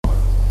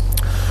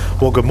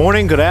Well, good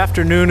morning, good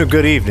afternoon, or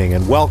good evening,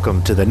 and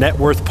welcome to the Net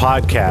Worth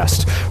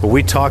Podcast, where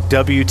we talk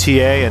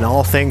WTA and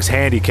all things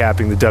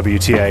handicapping the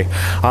WTA.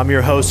 I'm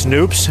your host,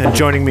 Noops, and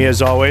joining me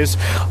as always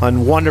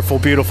on wonderful,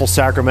 beautiful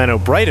Sacramento,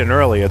 bright and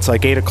early. It's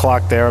like 8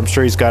 o'clock there. I'm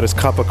sure he's got his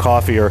cup of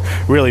coffee, or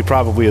really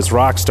probably his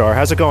Rockstar.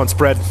 How's it going,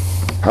 Spread?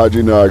 How'd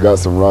you know? I got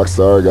some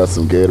Rockstar, I got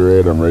some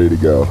Gatorade, I'm ready to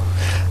go.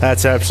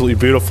 That's absolutely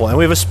beautiful. And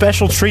we have a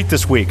special treat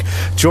this week.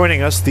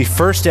 Joining us, the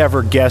first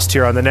ever guest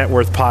here on the Net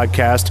Worth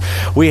Podcast,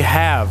 we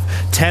have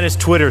tennis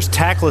Twitter's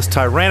tactless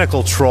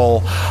tyrannical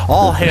troll,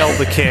 all hail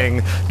the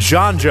king.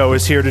 John Joe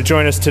is here to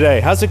join us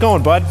today. How's it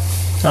going, bud?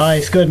 Hi,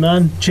 it's good,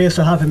 man. Cheers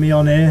for having me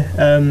on here.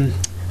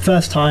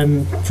 First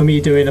time for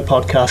me doing a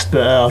podcast,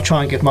 but I'll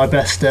try and give my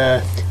best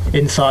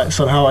insights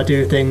on how I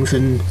do things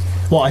and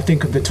what I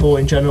think of the tour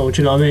in general.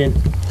 Do you know what I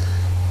mean?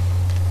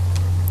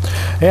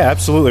 Yeah,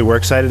 absolutely. We're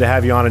excited to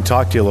have you on and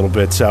talk to you a little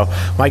bit. So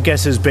my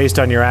guess is, based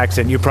on your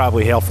accent, you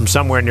probably hail from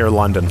somewhere near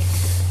London.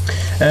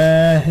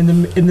 In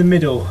the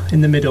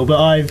middle.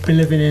 But I've been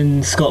living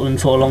in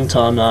Scotland for a long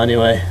time now,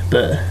 anyway.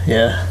 But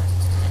yeah.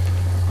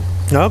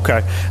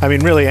 Okay. I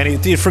mean, really,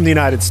 from the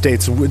United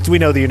States, we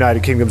know the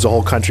United Kingdom's a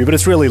whole country, but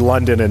it's really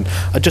London and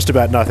just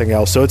about nothing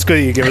else. So it's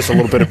good you give us a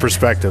little bit of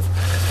perspective.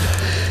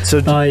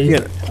 So.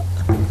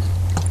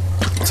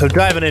 So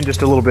diving in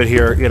just a little bit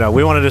here,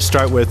 we wanted to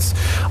start with,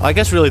 I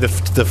guess, really the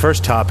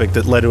first topic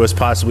that led to us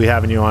possibly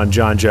having you on,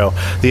 John Joe,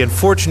 the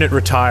unfortunate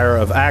retire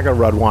of Aga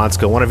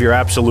Radwanska, one of your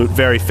absolute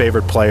very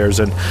favorite players.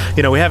 And,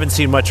 we haven't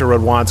seen much of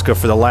Radwanska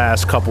for the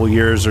last couple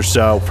years or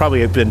so.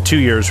 Probably it's been 2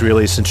 years,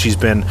 really, since she's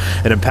been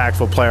an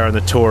impactful player on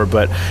the tour.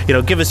 But,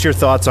 give us your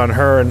thoughts on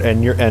her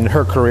and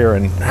her career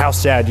and how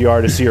sad you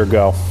are to see her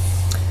go.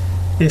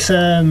 It's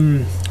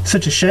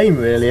such a shame,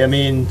 really. I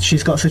mean,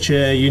 she's got such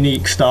a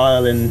unique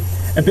style and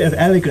a bit of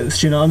elegance,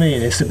 do you know what I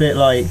mean? It's a bit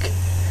like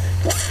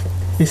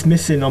it's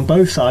missing on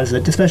both sides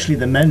of it, especially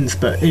the men's,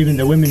 but even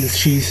the women's,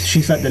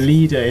 she's like the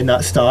leader in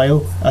that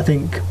style. I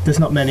think there's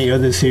not many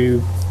others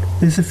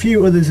there's a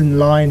few others in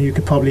line who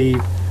could probably,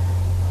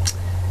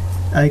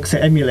 I'd say,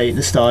 emulate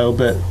the style,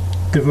 but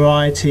the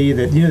variety,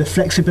 the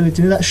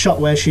flexibility, that shot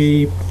where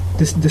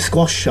the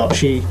squash shot,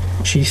 she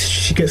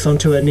gets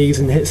onto her knees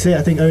and hits it.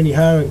 I think only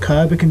her and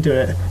Kerber can do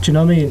it. Do you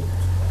know what I mean?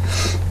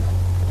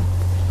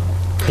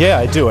 Yeah,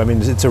 I do. I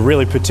mean, it's a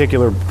really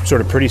particular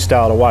sort of pretty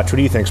style to watch. What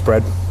do you think,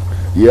 Spread?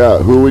 Yeah,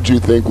 who would you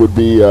think would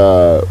be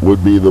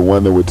the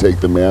one that would take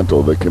the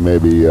mantle, that can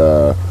maybe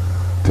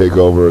take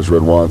over as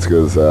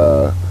Radwanska's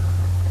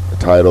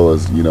title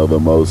as, the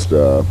most,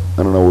 I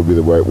don't know what would be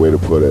the right way to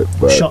put it,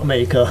 but shot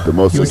maker, the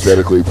most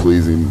aesthetically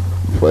pleasing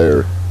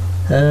player?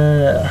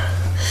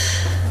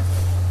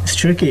 It's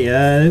tricky.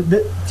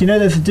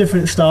 There's a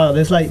different style.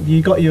 There's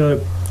you got your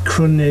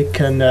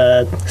Krunic and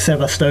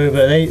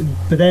Sevastova,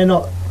 but they're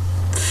not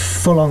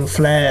full-on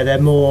flair. They're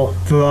more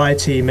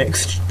variety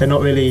mixed. They're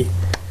not really,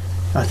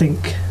 I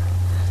think.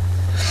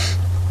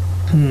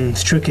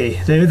 It's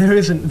tricky.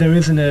 There's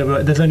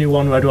only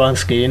one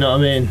Radwanska. You know what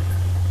I mean?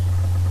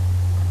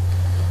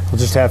 We'll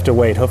just have to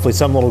wait. Hopefully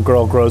some little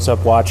girl grows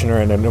up watching her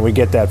and we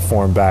get that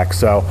form back.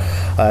 So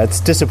it's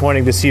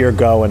disappointing to see her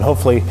go, and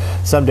hopefully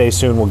someday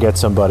soon we'll get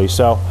somebody.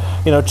 So,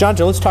 John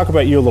Joe, let's talk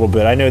about you a little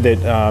bit. I know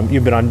that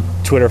you've been on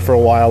Twitter for a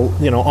while,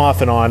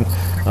 off and on,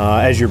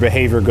 as your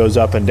behavior goes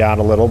up and down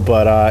a little,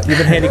 but you've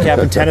been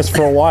handicapping tennis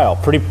for a while,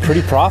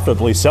 pretty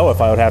profitably so, if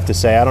I would have to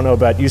say. I don't know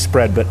about you,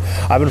 Spread, but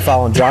I've been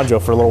following John Joe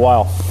for a little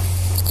while.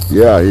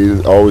 Yeah,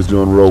 he's always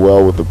doing real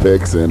well with the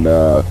picks, and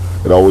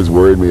it always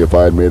worried me if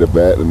I had made a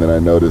bet and then I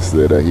noticed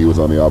that he was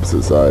on the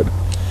opposite side.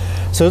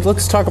 So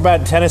let's talk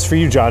about tennis for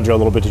you, John Joe, a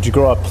little bit. Did you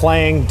grow up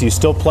playing? Do you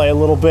still play a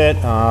little bit?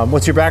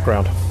 What's your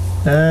background?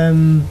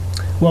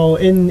 Well,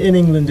 in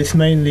England, it's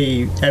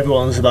mainly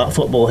everyone's about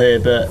football here,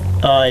 but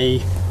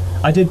I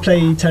did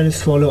play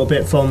tennis for a little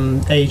bit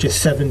from ages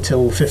 7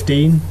 till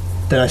 15.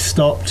 Then I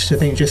stopped, I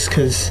think, just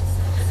because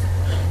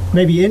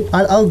maybe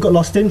I got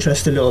lost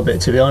interest a little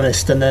bit, to be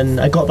honest, and then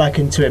I got back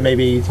into it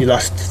maybe the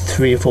last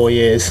 3 or 4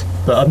 years,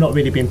 but I've not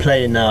really been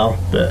playing now,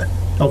 but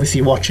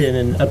obviously watching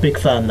and a big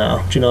fan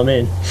now. Do you know what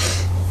I mean?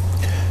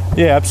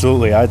 Yeah,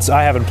 absolutely.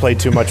 I haven't played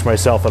too much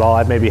myself at all.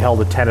 I've maybe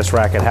held a tennis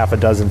racket half a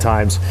dozen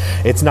times.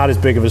 It's not as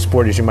big of a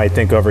sport as you might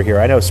think over here.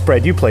 I know,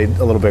 Spread, you played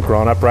a little bit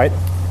growing up, right?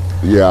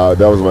 Yeah,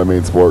 that was my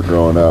main sport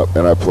growing up,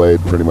 and I played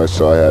pretty much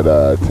till I had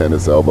a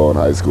tennis elbow in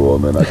high school,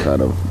 and then I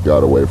kind of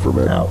got away from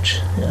it.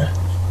 Ouch, yeah.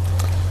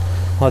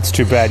 Well, that's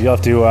too bad. You'll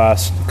have to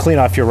clean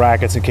off your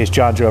rackets in case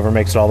John Joe ever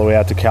makes it all the way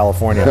out to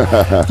California.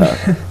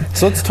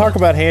 So let's talk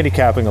about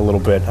handicapping a little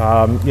bit.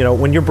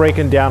 When you're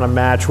breaking down a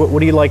match, what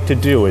do you like to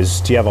do?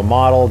 Do you have a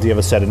model? Do you have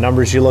a set of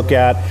numbers you look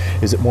at?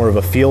 Is it more of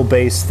a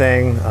feel-based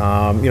thing?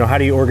 How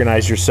do you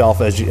organize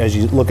yourself as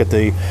you look at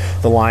the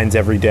lines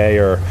every day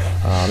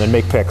and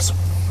make picks?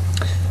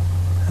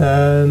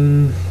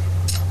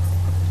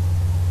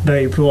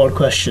 Very broad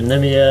question. Let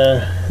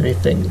me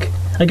think.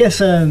 I guess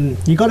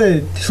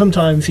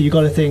sometimes you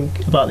gotta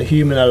think about the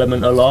human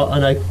element a lot,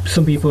 and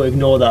some people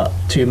ignore that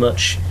too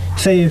much.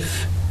 Say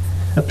if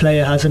a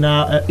player has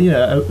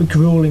a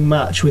grueling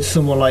match with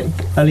someone like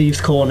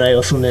Alizé Cornet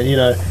or something,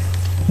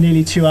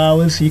 nearly 2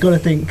 hours. You got to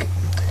think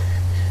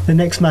the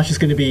next match is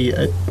going to be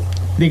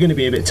they're going to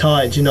be a bit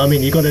tired. You know what I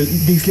mean? You got to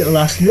these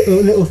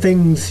little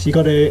things you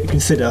got to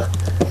consider.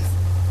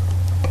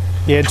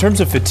 Yeah, in terms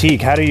of fatigue,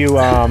 how do you,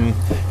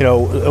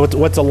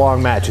 what's a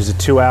long match? Is it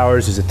 2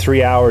 hours? Is it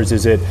 3 hours?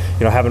 Is it,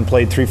 having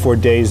played 3-4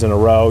 days in a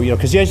row?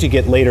 Because as you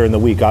get later in the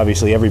week,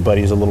 obviously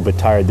everybody's a little bit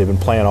tired. They've been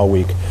playing all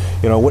week.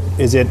 What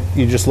is it?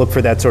 You just look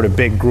for that sort of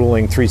big,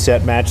 grueling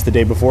 3-set match the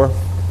day before?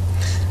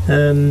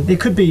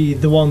 It could be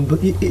the one.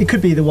 It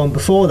could be the one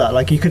before that.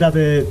 Like you could have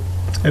a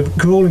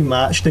grueling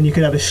match, then you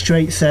could have a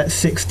straight set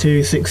 6-2,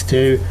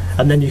 6-2,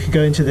 and then you could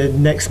go into the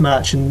next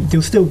match, and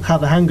you'll still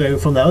have a hangover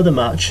from that other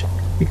match.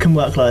 It can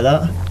work like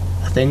that,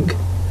 I think.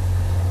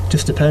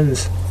 Just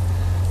depends.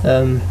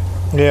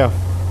 Yeah.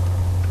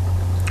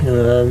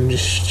 And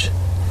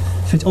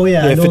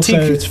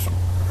fatigue.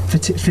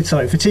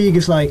 Fatigue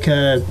is like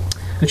a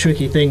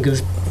tricky thing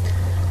because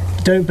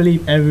don't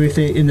believe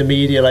everything in the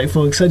media. Like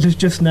for example,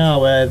 just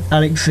now,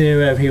 Alex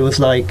Zverev, he was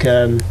like,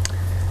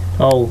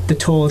 the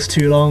tour's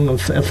too long and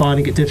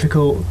finding it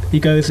difficult. He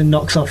goes and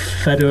knocks off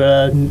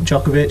Federer and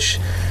Djokovic.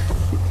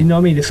 You know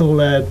what I mean? It's all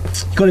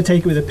got to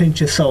take it with a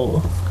pinch of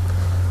salt.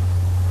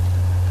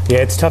 Yeah,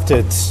 it's tough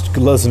to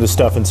listen to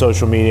stuff in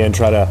social media and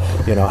try to,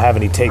 have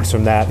any takes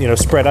from that.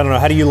 Spread, I don't know,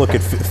 how do you look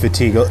at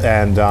fatigue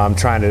and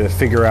trying to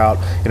figure out,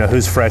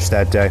 who's fresh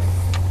that day?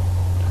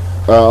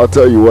 I'll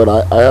tell you what,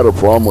 I had a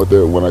problem with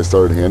it when I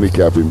started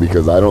handicapping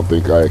because I don't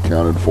think I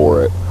accounted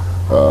for it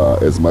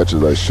as much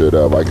as I should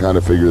have. I kind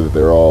of figured that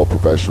they're all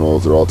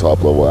professionals, they're all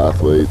top-level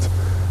athletes,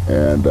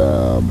 and,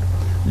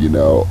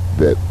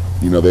 that,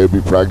 they would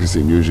be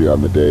practicing usually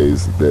on the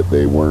days that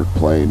they weren't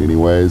playing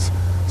anyways.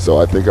 So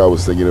I think I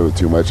was thinking of it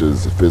too much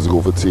as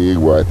physical fatigue,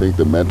 where I think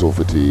the mental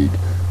fatigue,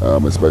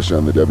 especially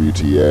on the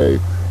WTA,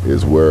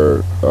 is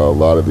where a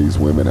lot of these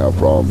women have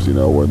problems,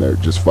 when they're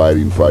just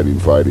fighting,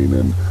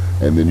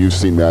 and then you've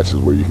seen matches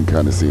where you can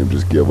kind of see them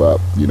just give up,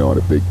 at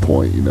a big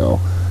point,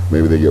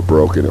 Maybe they get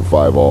broken at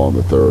 5-all in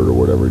the third or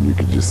whatever, and you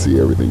can just see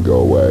everything go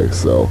away.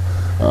 So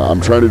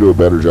I'm trying to do a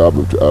better job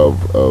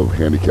of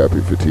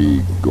handicapping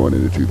fatigue going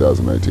into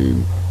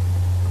 2019.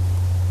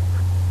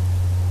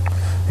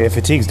 Yeah,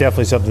 fatigue's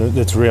definitely something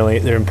that's really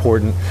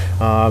important.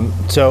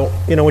 So,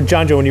 when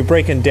John Joe, when you're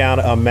breaking down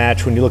a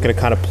match, when you look at a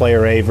kind of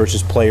player A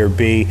versus player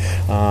B,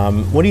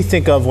 what do you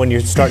think of when you're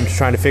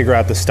trying to figure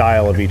out the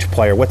style of each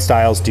player? What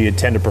styles do you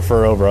tend to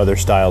prefer over other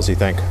styles, you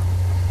think?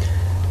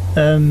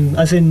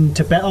 As in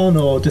to bet on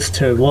or just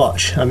to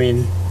watch? I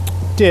mean...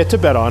 Yeah, to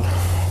bet on.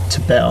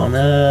 To bet on.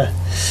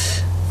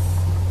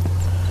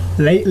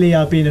 Lately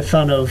I've been a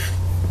fan of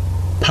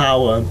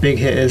power and big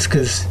hitters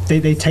because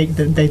they take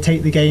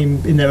the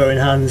game in their own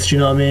hands. Do you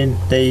know what I mean?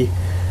 They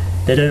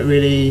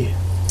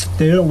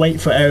don't wait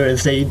for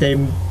errors. They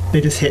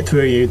just hit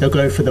through you. They'll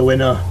go for the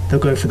winner. They'll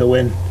go for the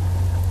win.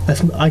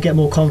 I get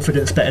more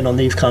confidence betting on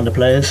these kind of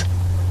players.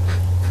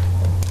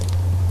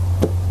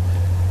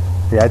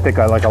 Yeah, I think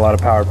I like a lot of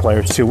power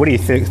players too. What do you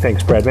think,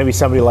 Spread? Maybe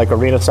somebody like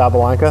Aryna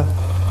Sabalenka?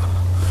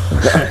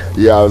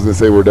 Yeah, I was going to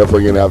say we're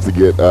definitely going to have to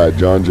get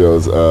John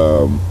Joe's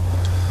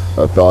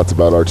thoughts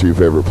about our two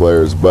favorite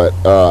players. But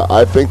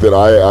I think that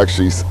I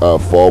actually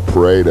fall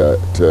prey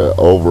to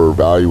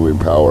overvaluing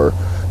power.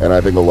 And I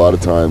think a lot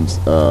of times,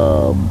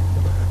 I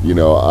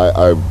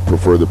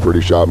prefer the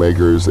pretty shot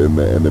makers and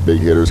the big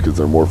hitters because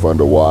they're more fun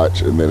to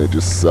watch. And then it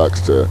just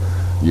sucks to...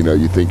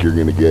 you think you're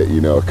going to get,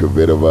 a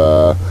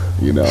Kvitova,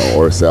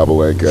 or a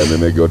Sabalenka, and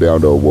then they go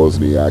down to a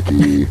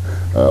Wozniacki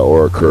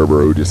or a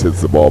Kerber who just hits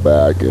the ball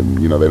back, and,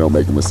 they don't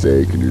make a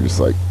mistake, and you're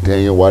just like,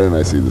 dang it, why didn't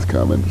I see this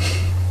coming?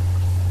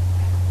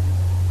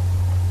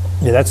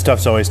 Yeah, that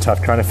stuff's always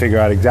tough, trying to figure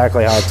out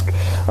exactly how it's,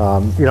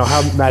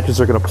 how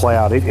matches are going to play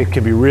out. It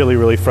can be really,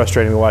 really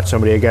frustrating to watch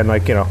somebody, again,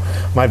 like,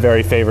 my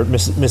very favorite,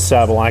 Miss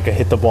Sabalenka,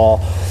 hit the ball,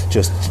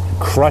 just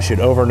crush it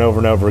over and over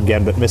and over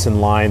again, but missing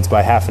lines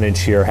by half an inch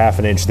here, half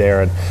an inch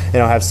there, and,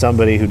 have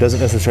somebody who doesn't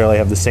necessarily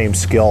have the same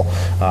skill,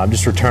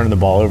 just returning the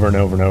ball over and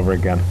over and over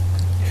again.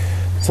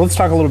 So let's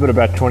talk a little bit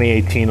about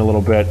 2018 a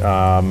little bit.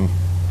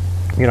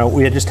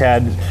 We had just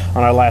had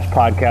on our last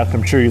podcast,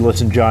 I'm sure you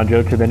listened, John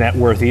Joe, to the Net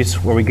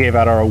Worthies, where we gave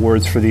out our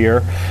awards for the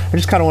year. I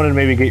just kind of wanted to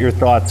maybe get your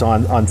thoughts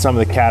on some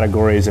of the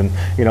categories and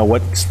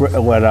what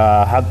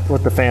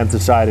the fans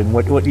decided and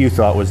what you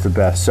thought was the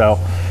best. So,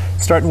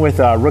 starting with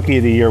Rookie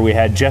of the Year, we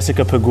had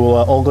Jessica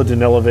Pegula, Olga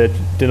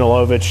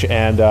Danilovic,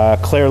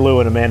 and Claire Liu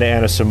and Amanda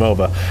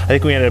Anisimova. I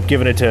think we ended up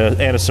giving it to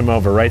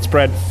Anisimova, right,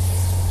 Spread?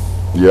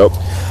 Yep.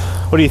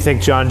 What do you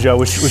think, John Joe?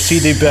 Was she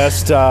the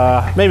best,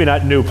 maybe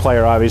not new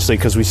player, obviously,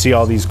 because we see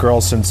all these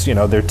girls since,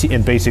 they're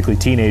basically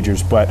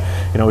teenagers, but,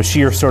 was she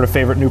your sort of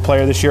favorite new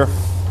player this year?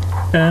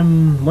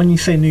 When you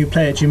say new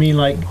player, do you mean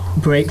like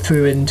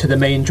breakthrough into the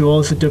main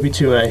draws of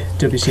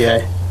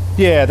WTA?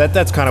 Yeah,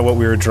 that's kind of what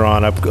we were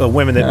drawing up.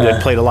 Women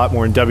that played a lot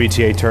more in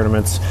WTA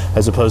tournaments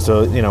as opposed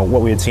to,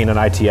 what we had seen in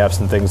ITFs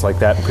and things like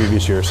that in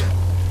previous years.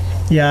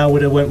 Yeah, I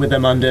would have went with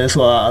Amanda as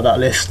well out of that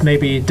list.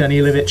 Maybe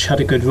Danilovic had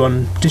a good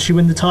run. Did she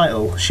win the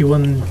title? She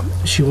won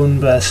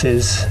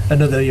versus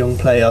another young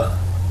player.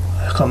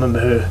 I can't remember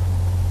who.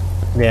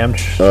 Yeah,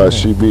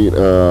 She beat.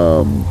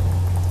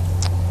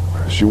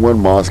 She won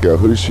Moscow.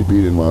 Who did she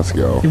beat in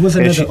Moscow? It was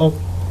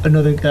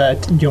another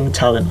young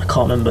talent. I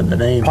can't remember the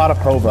name.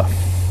 Potapova.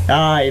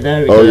 Aye,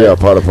 there we go. Oh yeah,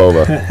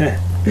 Potapova.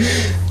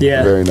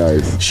 Yeah, Very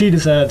nice. she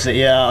deserves it.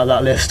 Yeah, out of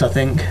that list, I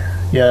think.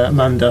 Yeah,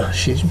 Amanda. I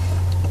think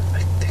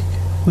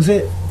was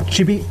it.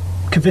 She beat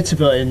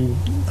Kvitova in.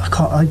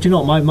 Do you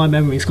know what? My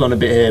memory's gone a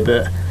bit here,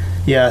 but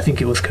yeah, I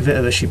think it was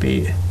Kvitova she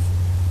beat.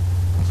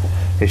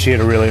 Yeah, she had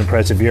a really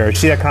impressive year. Is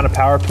she that kind of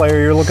power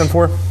player you're looking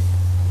for?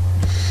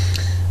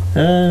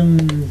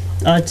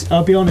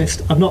 I'll be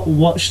honest. I've not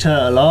watched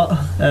her a lot.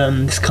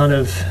 It's kind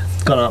of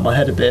gone out of my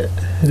head a bit.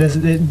 Do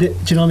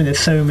you know what I mean? There's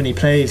so many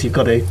players you've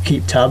got to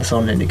keep tabs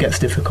on, and it gets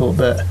difficult.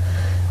 But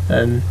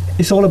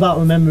it's all about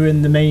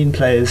remembering the main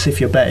players if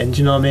you're betting. Do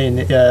you know what I mean?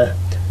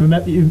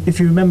 If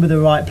you remember the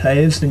right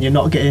players, then you're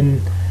not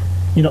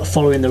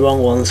following the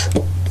wrong ones.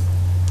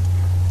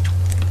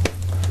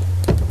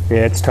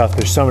 Yeah, it's tough.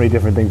 There's so many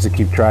different things to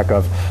keep track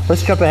of.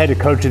 Let's jump ahead to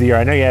Coach of the Year.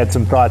 I know you had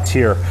some thoughts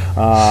here.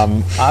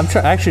 I'm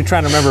actually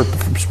trying to remember,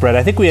 Spread.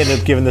 I think we ended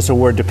up giving this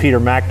award to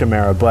Peter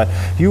McNamara, but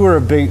you were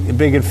a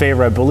big in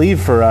favor, I believe,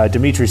 for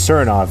Dmitry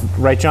Surinov.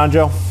 Right, John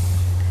Joe?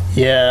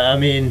 Yeah, I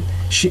mean,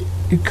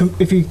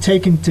 if you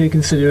take into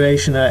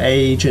consideration her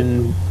age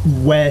and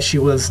where she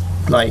was,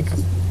 like,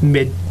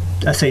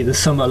 the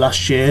summer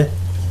last year,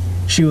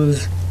 she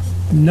was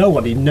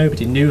nobody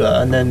knew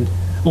her, and then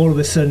all of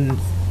a sudden,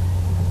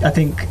 I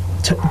think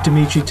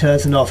Dmitry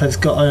Tursunov has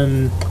got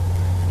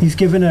he's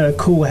given her a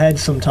cool head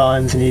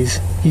sometimes, and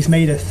he's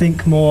made her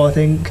think more. I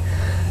think.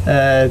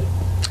 I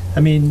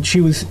mean, she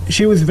was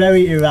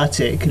very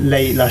erratic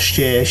late last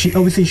year. She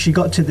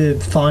got to the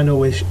final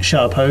with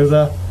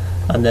Sharapova,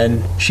 and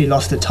then she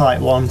lost a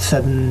tight one,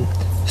 7-5,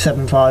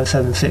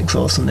 7-6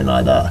 or something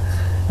like that.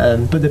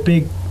 But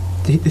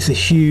it's a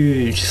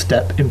huge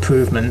step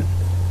improvement.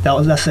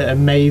 That's an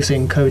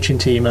amazing coaching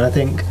team, and I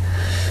think.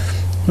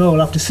 Well,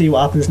 we'll have to see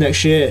what happens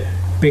next year.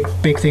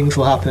 Big things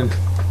will happen.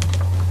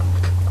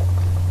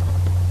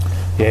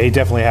 Yeah, he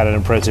definitely had an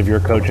impressive year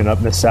coaching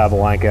up Miss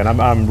Sabalenka,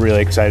 and I'm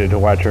really excited to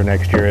watch her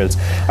next year, as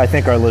I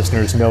think our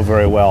listeners know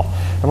very well.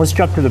 And let's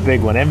jump to the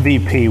big one,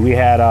 MVP. We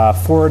had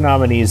 4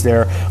 nominees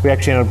there. We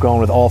actually ended up going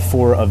with all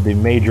 4 of the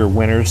major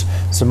winners: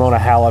 Simona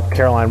Halep,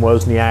 Caroline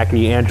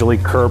Wozniacki,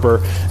 Angelique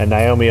Kerber, and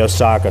Naomi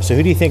Osaka. So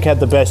who do you think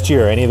had the best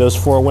year? Any of those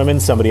 4 women?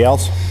 Somebody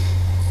else?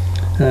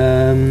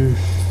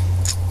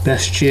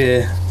 Best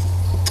year.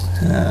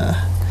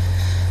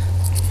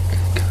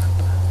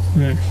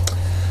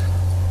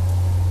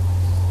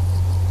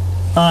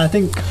 I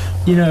think,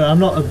 I'm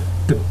not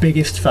the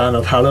biggest fan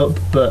of Halep,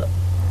 but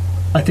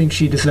I think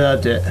she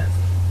deserved it.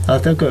 I'll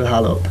go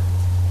Halep.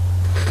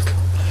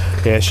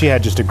 Yeah, she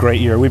had just a great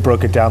year. We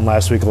broke it down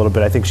last week a little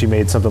bit. I think she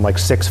made something like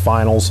 6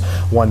 finals,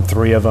 won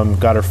 3 of them,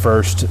 got her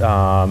first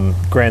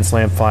Grand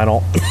Slam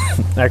final.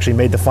 Actually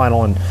made the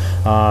final in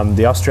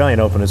the Australian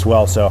Open as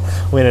well, so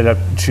we ended up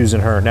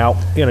choosing her. Now,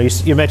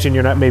 you mentioned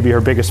you're not maybe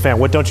her biggest fan.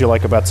 What don't you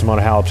like about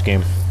Simona Halep's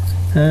game?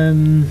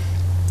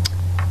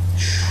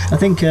 I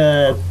think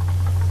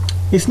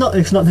it's not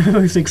the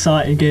most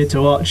exciting game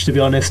to watch, to be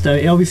honest.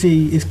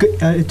 Obviously, it's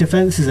good.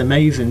 Defense is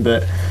amazing,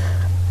 but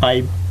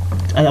I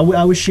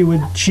wish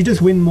she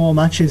does win more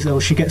matches, or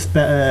she gets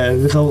better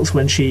results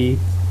when she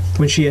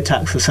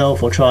attacks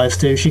herself or tries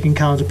to. She can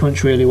counter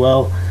punch really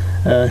well.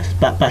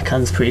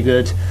 Backhand's pretty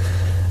good.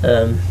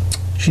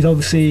 She's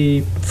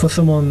obviously, for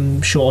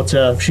someone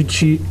shorter,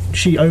 she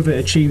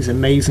overachieves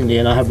amazingly,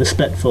 and I have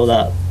respect for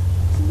that.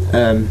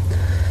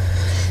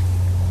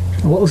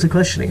 What was the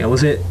question again?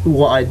 Was it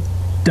what I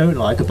don't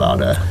like about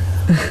her?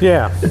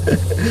 Yeah.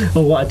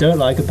 Or what I don't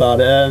like about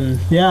it?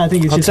 Yeah, I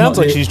think it's just. It sounds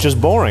like she's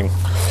just boring.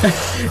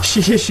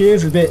 she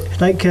is a bit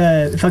like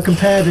if I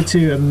compared her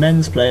to a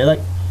men's player like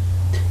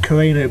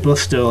Carreno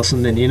Buster or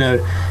something,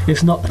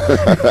 it's not.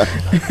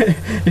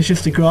 It's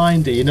just a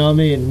grinder, you know what I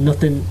mean?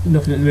 Nothing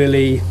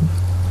really,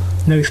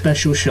 no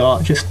special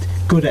shot, just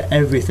good at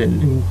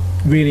everything, and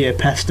really a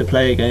pest to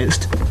play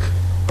against.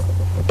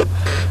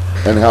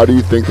 And how do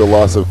you think the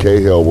loss of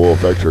Cahill will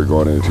affect her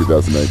going into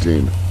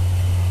 2019?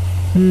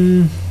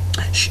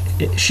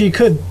 She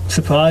could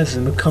surprise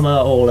them and come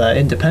out all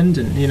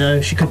independent.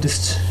 She could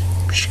just,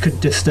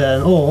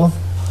 or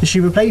has she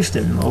replaced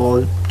him,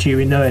 or do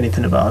you know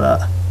anything about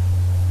that?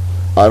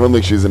 I don't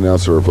think she's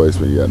announced a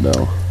replacement yet.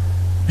 No.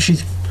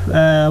 She's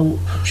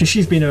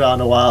been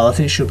around a while. I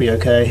think she'll be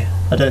okay.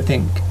 I don't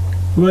think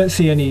we won't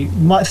see any.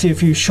 Might see a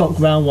few shock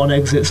round 1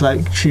 exits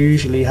like she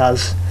usually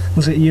has.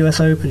 Was it US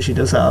Open? She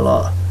does that a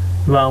lot.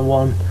 Round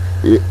 1.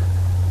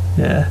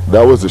 Yeah.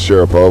 That was the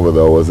Sharapova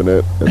though, wasn't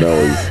it? And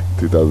that was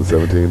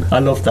 2017. I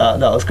loved that.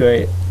 That was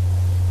great.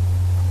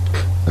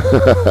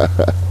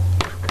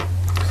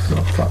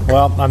 Oh, fuck.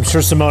 Well, I'm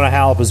sure Simona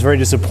Halep was very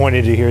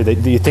disappointed to hear that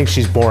you think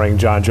she's boring,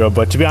 John Joe.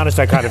 But to be honest,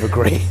 I kind of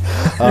agree.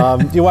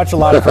 You watch a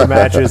lot of her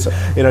matches.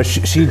 You know,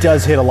 she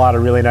does hit a lot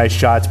of really nice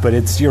shots,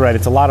 but you're right.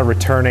 It's a lot of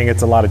returning.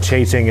 It's a lot of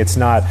chasing. It's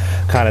not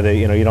kind of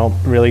you're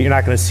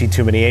not going to see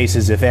too many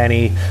aces, if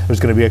any. There's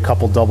going to be a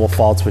couple double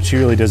faults, but she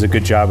really does a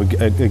good job of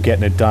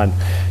getting it done.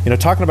 You know,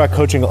 talking about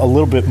coaching a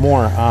little bit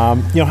more.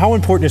 How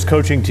important is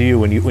coaching to you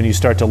when you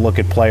start to look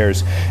at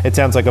players? It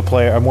sounds like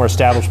a more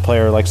established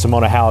player like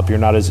Simona Halep, you're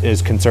not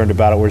as concerned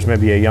about it, whereas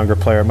maybe a younger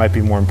player might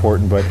be more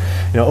important. But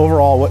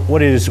overall, what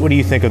do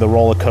you think of the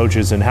role of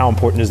coaches, and how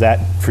important is that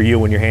for you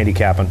when you're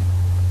handicapping?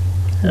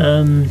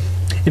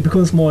 It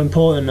becomes more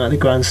important at the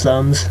Grand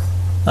Slams.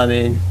 I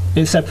mean,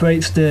 it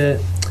separates the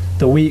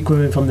weak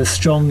women from the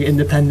strong,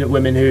 independent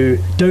women who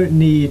don't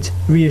need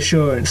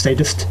reassurance. They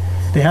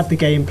have the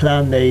game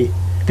plan. They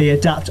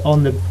adapt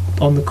on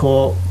the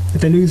court.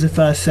 If they lose the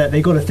first set,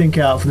 they got to think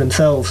it out for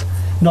themselves,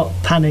 not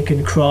panic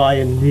and cry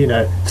and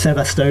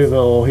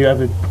Sevastova or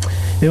whoever.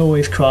 They're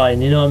always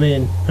crying, you know what I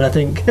mean? And I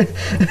think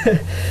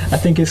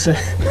it's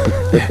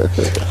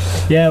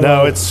yeah.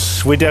 No,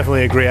 we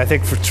definitely agree. I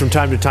think from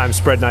time to time,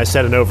 Spread and I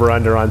set an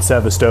over/under on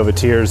Sevastova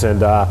tears,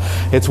 and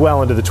it's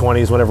well into the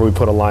 20s whenever we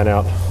put a line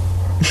out.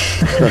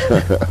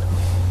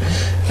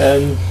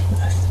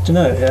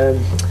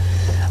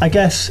 I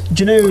guess,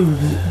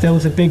 there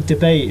was a big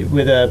debate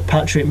with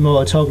Patrick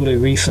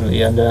Mouratoglou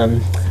recently,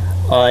 and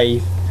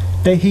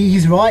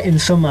he's right in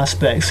some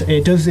aspects.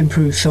 It does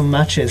improve some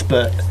matches,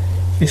 but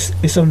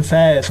it's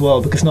unfair as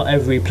well, because not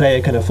every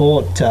player can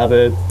afford to have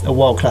a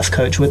world-class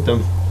coach with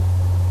them.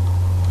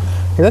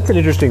 Yeah, that's an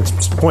interesting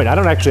point. I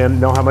don't actually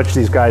know how much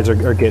these guys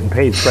are getting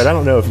paid, Fred. I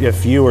don't know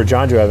if you or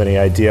John have any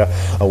idea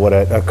of what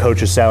a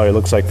coach's salary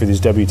looks like for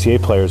these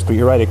WTA players, but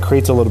you're right, it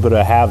creates a little bit of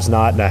a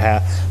haves-not and a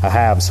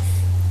halves.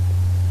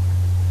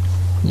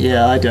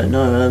 Yeah, I don't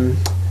know.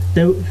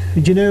 Do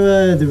you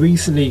know the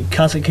recently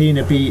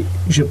Kasatkina beat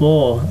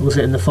Jabeur, was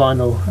it in the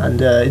final,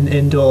 and in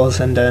indoors,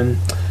 and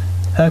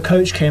her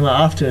coach came out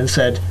after and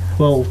said,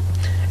 well,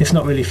 it's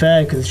not really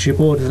fair because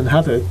Jabeur doesn't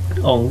have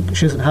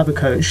she doesn't have a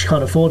coach, she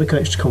can't afford a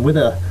coach to come with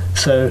her,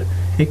 so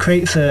it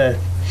creates an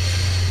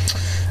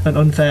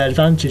unfair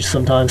advantage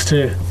sometimes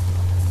too.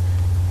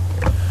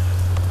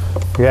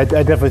 Yeah, I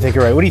definitely think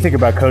you're right. What do you think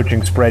about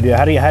coaching, Spread? Yeah,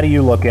 how do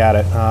you look at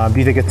it? Do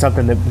you think it's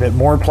something that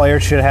more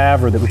players should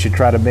have, or that we should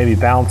try to maybe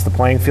balance the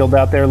playing field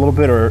out there a little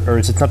bit, or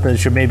is it something that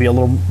should maybe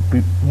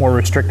be more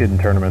restricted in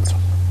tournaments?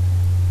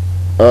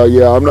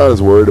 Yeah, I'm not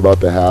as worried about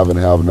the have and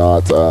have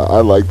nots.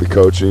 I like the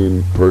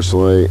coaching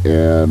personally,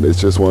 and it's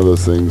just one of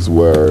those things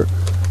where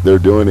they're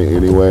doing it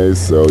anyways,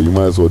 so you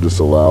might as well just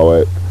allow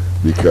it,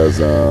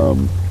 because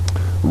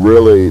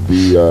really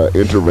the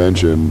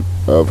intervention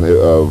of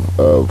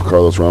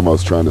Carlos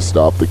Ramos trying to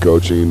stop the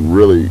coaching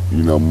really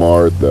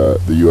marred the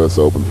U.S.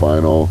 Open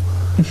final.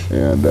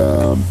 And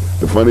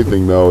the funny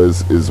thing though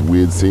is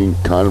we had seen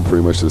kind of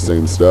pretty much the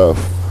same stuff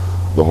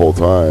the whole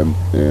time,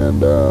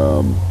 and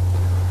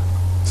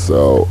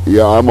so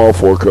yeah, I'm all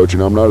for coaching.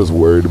 I'm not as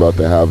worried about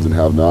the haves and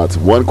have-nots.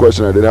 One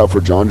question I did have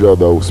for John Joe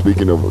though,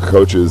 speaking of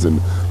coaches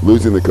and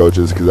losing the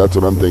coaches, because that's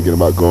what I'm thinking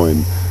about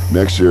going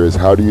next year, is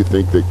how do you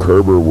think that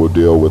Kerber will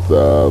deal with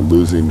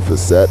losing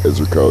Facette as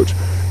her coach?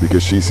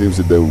 Because she seems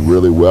to do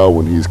really well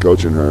when he's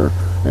coaching her,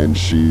 and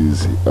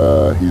he's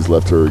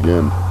left her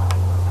again.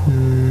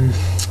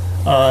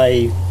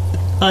 I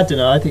don't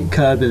know. I think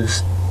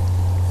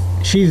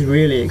she's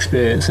really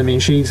experienced. I mean,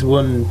 she's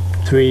won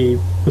three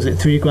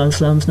Grand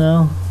Slams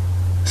now.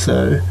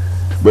 So.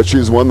 But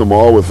she's won them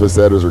all with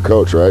Facette as her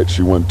coach, right?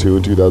 She won 2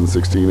 in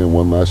 2016 and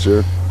 1 last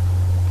year.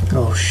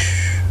 Oh,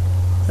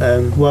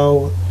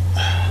 well,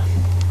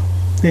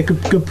 yeah,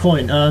 good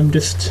point. I'm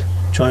just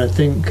trying to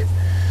think.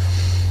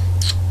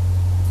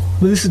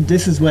 Well,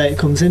 this is where it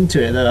comes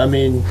into it, though. I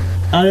mean,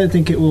 I don't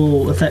think it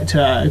will affect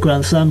her at a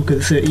Grand Slam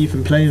because it's an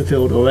even playing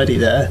field already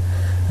there.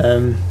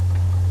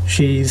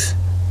 She's...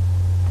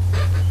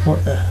 What?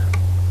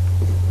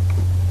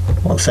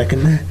 1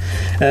 second.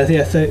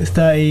 Yeah,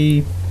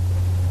 30...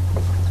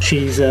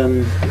 She's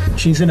in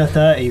her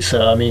 30s,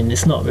 so I mean,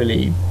 it's not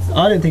really...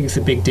 I don't think it's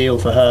a big deal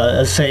for her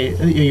as, say,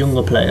 a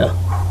younger player.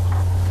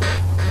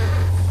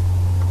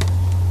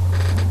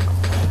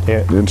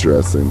 Yeah.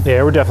 Interesting.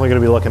 Yeah, we're definitely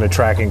going to be looking at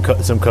tracking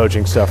some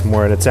coaching stuff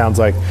more, and it sounds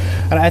like,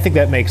 and I think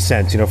that makes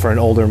sense, for an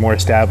older, more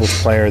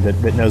established player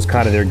that knows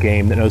kind of their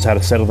game, that knows how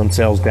to settle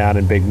themselves down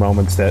in big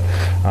moments, that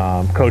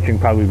coaching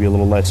probably be a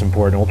little less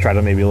important. We'll try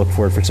to maybe look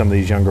for it for some of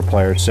these younger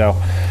players. So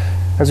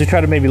as we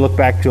try to maybe look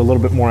back to a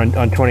little bit more on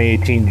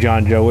 2018,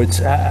 John Joe, it's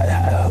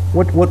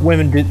what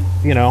women did,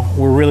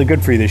 were really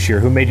good for you this year?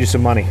 Who made you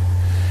some money?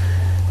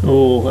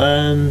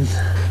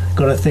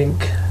 Gotta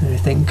think.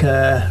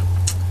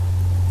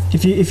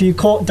 If you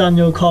caught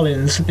Danielle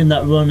Collins in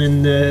that run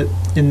in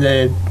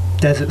the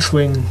Desert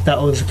Swing,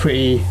 that was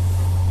pretty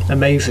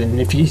amazing.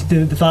 If you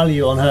do the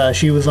value on her,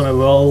 she was on a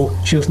roll.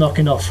 She was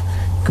knocking off,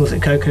 was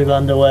it Coco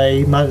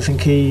Vandeweghe, Madison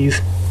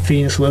Keys,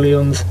 Venus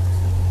Williams,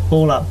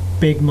 all at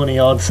big money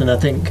odds, and I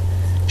think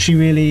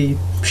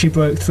she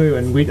broke through,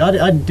 and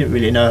I didn't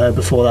really know her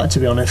before that, to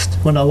be honest.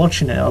 When I was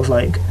watching it, I was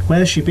like,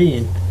 where's she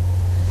been?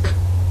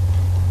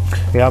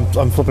 Yeah,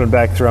 I'm flipping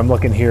back through. I'm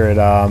looking here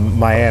at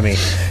Miami.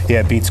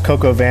 Yeah, it beats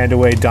Coco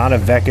Vandeweghe, Donna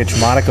Vekic,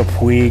 Monica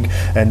Puig,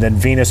 and then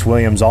Venus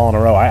Williams all in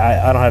a row.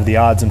 I don't have the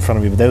odds in front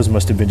of me, but those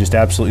must have been just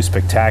absolutely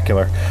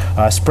spectacular.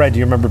 Spread, do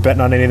you remember betting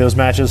on any of those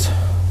matches?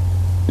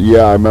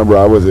 Yeah, I remember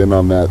I was in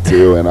on that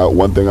too, and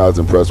one thing I was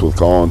impressed with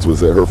Collins was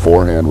that her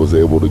forehand was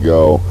able to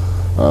go.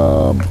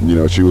 You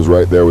know, she was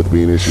right there with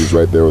Venus, she was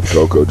right there with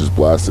Coco, just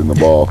blasting the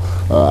ball.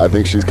 I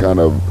think she's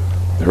kind of,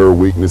 her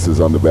weakness is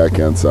on the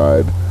backhand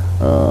side.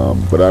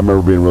 But I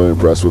remember being really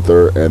impressed with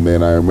her, and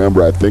then I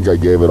remember I think I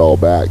gave it all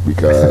back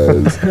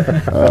because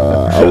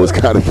I was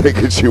kind of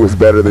thinking she was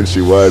better than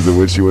she was, and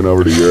when she went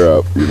over to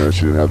Europe, you know,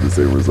 she didn't have the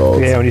same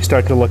results. Yeah, when you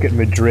start to look at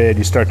Madrid,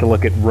 you start to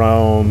look at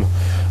Rome,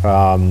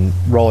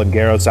 Roland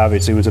Garros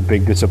obviously was a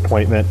big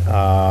disappointment,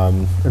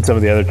 and some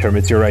of the other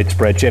tournaments. You're right,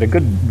 Spread. She had a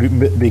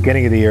good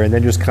beginning of the year and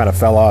then just kind of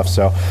fell off,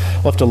 so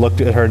we'll have to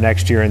look at her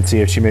next year and see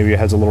if she maybe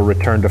has a little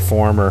return to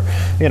form, or,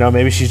 you know,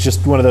 maybe she's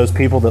just one of those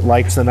people that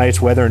likes the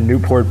nice weather in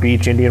Newport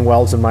Beach, Indian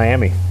Wells, and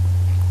Miami.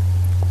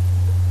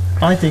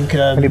 I think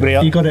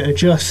you got to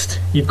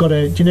adjust. You've got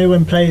to. Do you know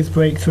when players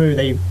break through,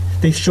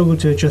 they struggle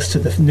to adjust to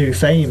the new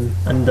fame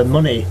and the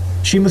money.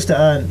 She must have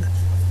earned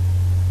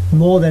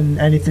more than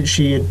anything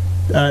she had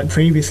earned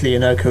previously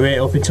in her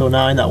career up until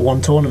now in that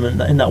one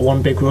tournament, in that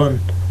one big run.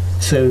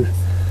 So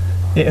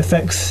it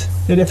affected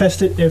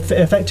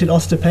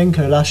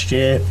Ostapenko last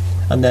year,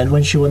 and then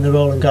when she won the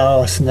Roland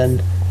Garros, and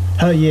then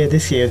her year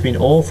this year has been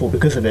awful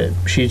because of it.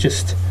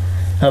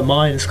 Her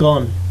mind's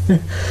gone. Well,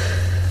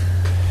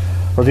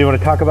 do you want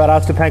to talk about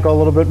Ostapenko a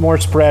little bit more,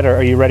 Spread, or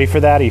are you ready for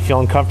that? Are you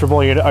feeling comfortable?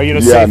 Are you in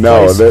a safe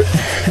place?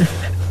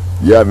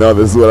 Yeah, no,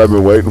 this is what I've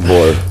been waiting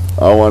for.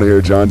 I want to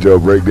hear John Joe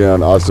break down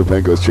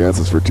Ostapenko's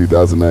chances for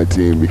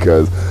 2019,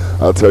 because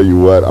I'll tell you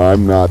what,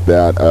 I'm not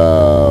that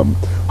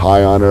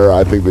high on her.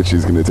 I think that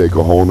she's going to take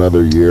a whole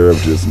nother year of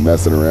just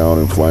messing around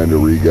and flying to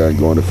Riga and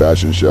going to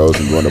fashion shows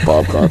and going to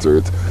pop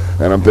concerts.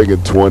 And I'm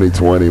thinking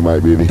 2020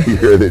 might be the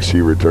year that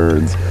she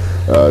returns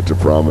to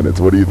prominence.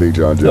 What do you think,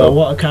 John Joe? Oh,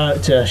 what a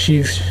character.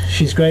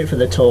 She's great for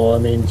the tour. I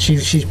mean,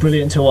 she's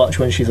brilliant to watch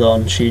when she's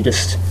on. She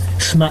just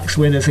smacks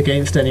winners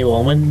against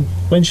anyone.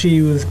 When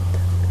she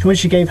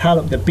gave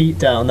Halep the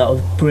beatdown, that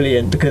was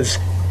brilliant, because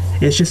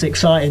it's just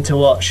exciting to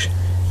watch.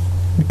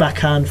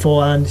 Backhand,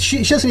 forehand.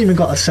 She hasn't even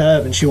got a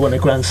serve, and she won a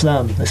Grand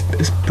Slam.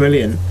 It's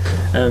brilliant.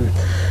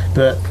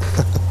 But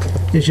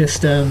it's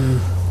just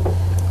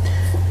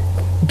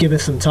give her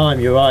some time.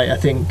 You're right. I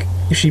think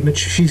if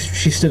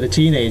she's still a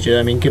teenager.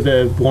 I mean, give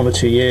her 1 or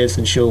 2 years,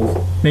 and she'll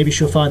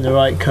find the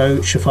right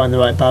coach. She'll find the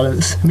right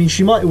balance. I mean,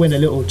 she might win a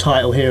little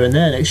title here and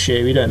there next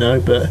year. We don't know,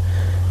 but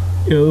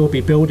it'll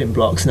be building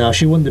blocks now.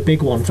 She won the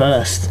big one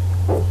first.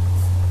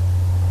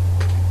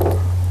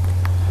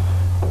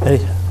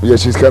 Hey. Yeah,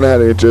 she's kind of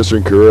had an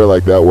interesting career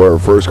like that, where her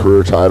first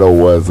career title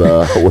was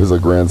a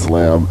Grand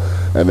Slam,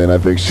 and then I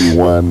think she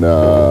won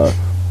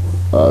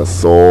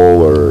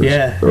Seoul or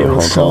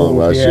Hong Kong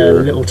last year.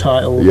 The little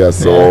title. Yeah,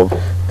 Seoul.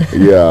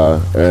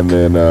 Yeah, and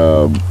then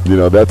you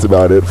know, that's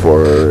about it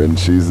for her. And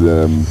she's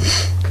I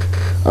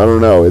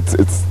don't know.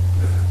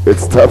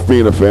 It's tough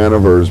being a fan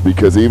of hers,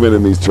 because even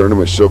in these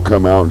tournaments, she'll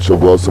come out and she'll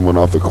blow someone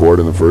off the court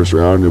in the first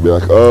round, and you'll be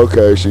like, oh,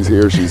 okay, she's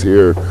here.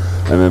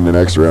 And then the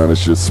next round,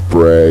 it's just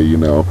spray, you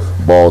know,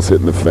 balls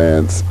hitting the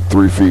fence,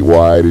 3 feet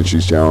wide, and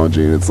she's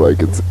challenging. It's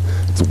like, it's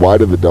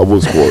wide of the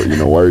doubles court, you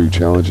know, why are you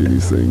challenging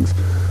these things?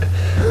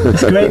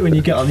 It's great when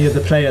you get on the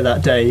other player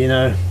that day, you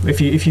know. If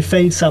you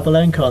fade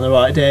Sabalenka on the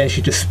right day and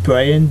she's just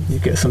spraying, you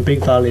get some big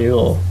value,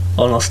 or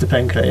on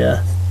Ostapenko,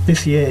 yeah.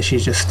 This year,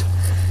 she's just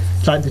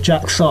like the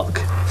Jack Sock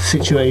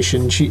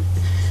situation. She's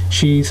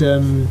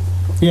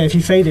if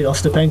you faded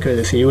Ostapenko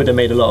this year, you would have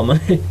made a lot of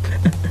money.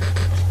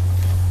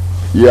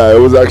 Yeah, it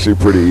was actually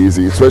pretty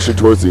easy, especially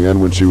towards the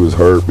end when she was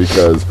hurt,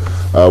 because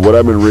what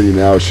I've been reading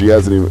now,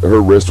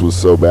 her wrist was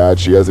so bad,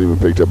 she hasn't even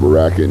picked up a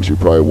racket, and she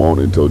probably won't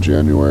until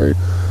January,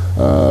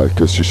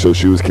 because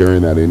she was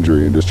carrying that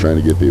injury and just trying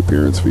to get the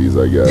appearance fees,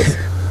 I guess.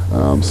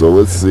 So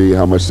let's see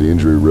how much the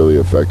injury really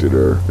affected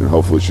her, and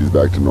hopefully she's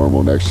back to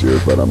normal next year,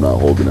 but I'm not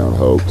holding out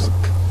hopes.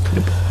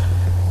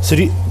 So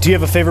do you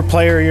have a favorite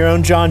player of your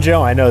own, John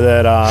Joe? I know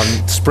that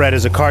Spread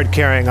is a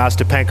card-carrying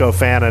Ostapenko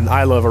fan, and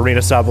I love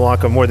Aryna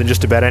Sabalenka more than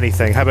just about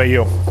anything. How about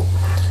you?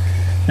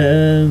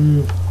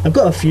 I've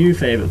got a few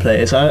favourite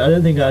players. I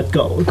don't think I've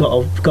got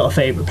a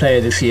favourite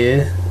player this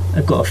year.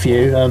 I've got a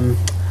few.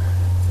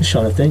 Just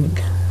trying to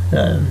think.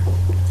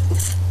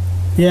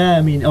 Yeah,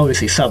 I mean,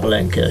 obviously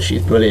Sabalenka,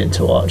 she's brilliant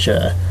to watch.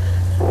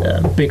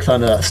 Big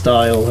fan of that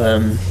style.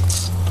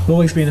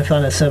 Always been a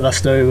fan of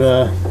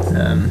Sevastova.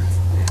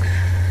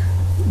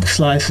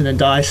 Slicing and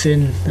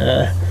dicing.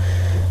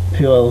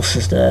 Who else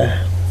is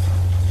there?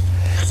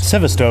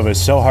 Sevastova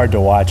is so hard to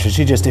watch.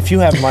 If you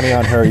have money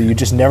on her, you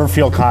just never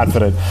feel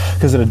confident,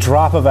 because at a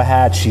drop of a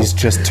hat, she's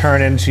just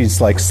turning, she's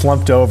like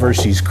slumped over,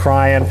 she's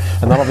crying,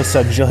 and then all of a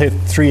sudden she'll hit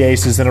 3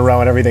 aces in a row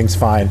and everything's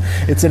fine.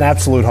 It's an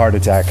absolute heart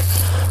attack.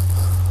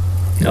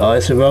 Oh,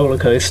 it's a roller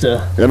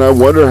coaster. And I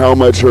wonder how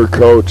much her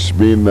coach,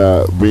 being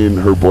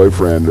her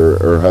boyfriend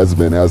or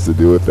husband, has to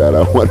do with that.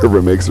 I wonder if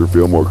it makes her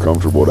feel more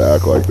comfortable to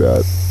act like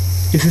that.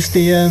 Is this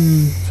the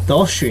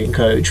Austrian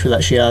coach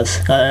that she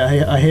has?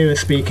 I hear her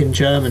speaking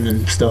German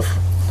and stuff.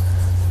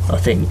 I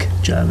think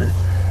German.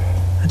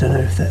 I don't know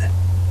if they.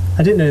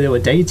 I didn't know they were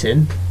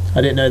dating.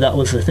 I didn't know that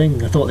was the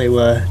thing. I thought they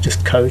were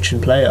just coach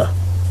and player.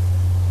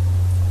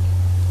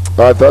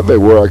 I thought they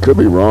were. I could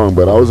be wrong,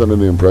 but I was under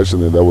the impression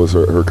that was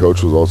her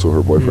coach was also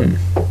her boyfriend.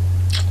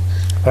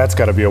 That's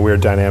got to be a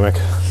weird dynamic.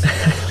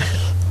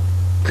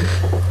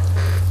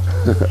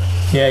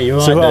 Yeah, you're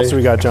right. So who else do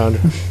we got, John?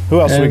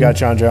 Who else do we got,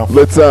 John Joe?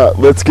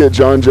 Let's get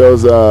John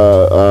Joe's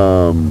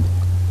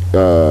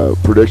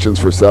predictions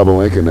for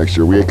Sabalenka next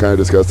year. We had kind of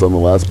discussed on the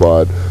last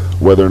pod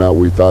whether or not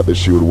we thought that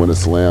she would win a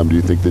slam. Do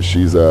you think that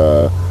she's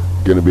going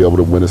to be able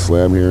to win a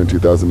slam here in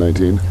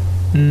 2019?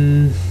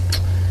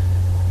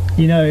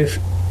 You know,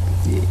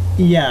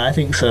 yeah, I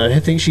think so. I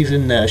think she's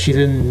in there. She's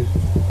in.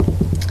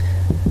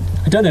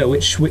 I don't know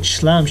which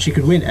slam she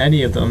could win.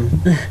 Any of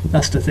them.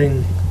 That's the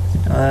thing.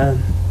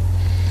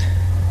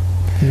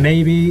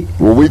 Maybe.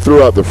 Well, we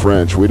threw out the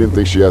French. We didn't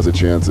think she has a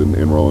chance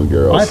in Roland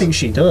Garros. I think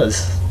she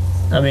does.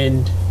 I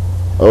mean.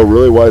 Oh,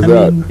 really? Why is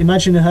that? I mean,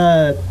 imagine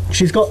her.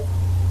 She's got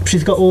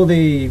all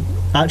the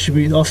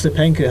attributes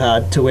Ostapenko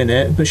had to win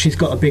it, but she's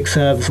got a big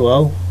serve as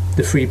well.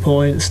 The 3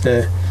 points.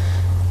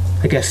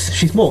 I guess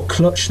she's more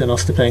clutch than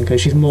Ostapenko.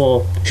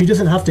 She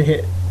doesn't have to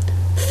hit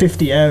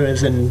 50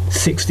 errors and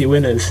 60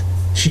 winners.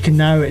 She can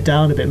narrow it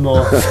down a bit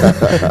more.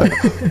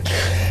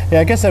 Yeah,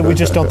 I guess that we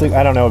just don't think.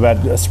 I don't know about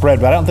a spread,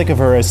 but I don't think of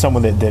her as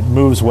someone that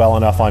moves well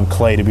enough on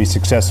clay to be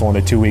successful in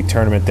a 2-week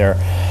tournament. There,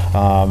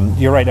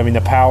 you're right. I mean,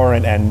 the power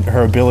and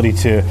her ability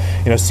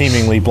to,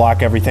 seemingly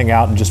block everything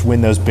out and just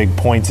win those big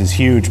points is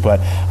huge.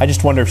 But I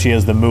just wonder if she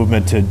has the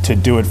movement to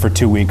do it for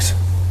 2 weeks.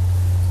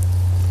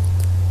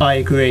 I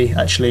agree.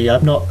 Actually,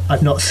 I've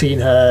not seen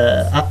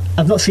her.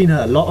 I've not seen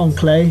her a lot on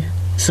clay,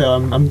 so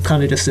I'm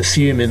kind of just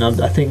assuming.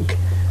 I think.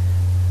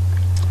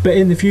 But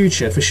in the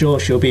future, for sure,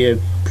 she'll be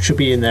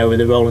in there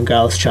with a Roland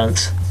Garros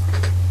chance.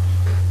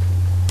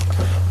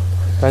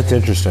 That's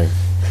interesting.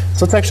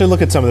 So let's actually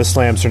look at some of the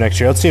slams for next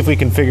year. Let's see if we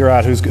can figure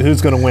out who's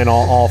going to win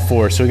all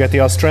 4. So we got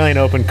the Australian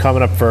Open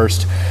coming up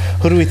first.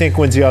 Who do we think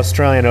wins the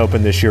Australian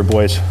Open this year,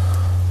 boys?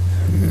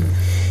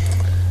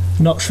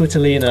 Not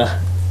Svitolina.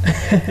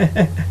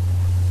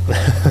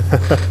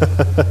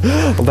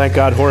 Well, thank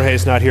God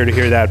Jorge's not here to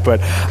hear that,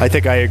 but I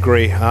think I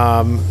agree.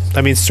 I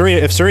mean,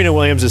 if Serena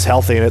Williams is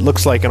healthy, and it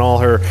looks like in all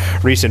her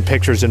recent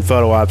pictures and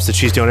photo ops that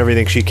she's doing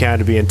everything she can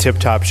to be in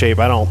tip-top shape,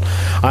 I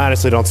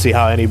honestly don't see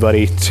how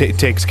anybody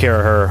takes care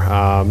of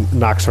her,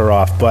 knocks her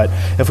off. But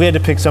if we had to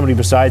pick somebody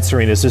besides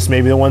Serena, is this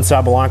maybe the one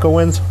Sabalenka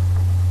wins?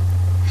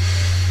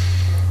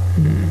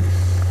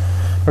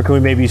 Or can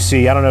we maybe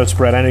see, I don't know,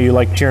 Spread, I know you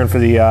like cheering for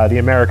the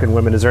American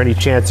women. Is there any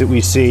chance that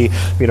we see,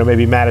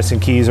 maybe Madison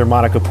Keys or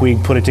Monica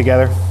Puig put it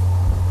together?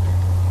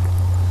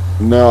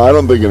 No, I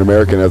don't think an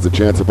American has a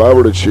chance. If I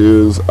were to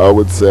choose, I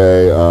would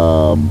say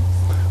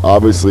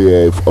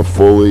obviously a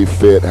fully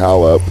fit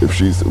Halep, if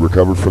she's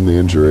recovered from the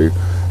injury.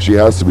 She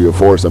has to be a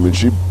force. I mean,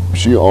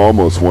 she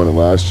almost won it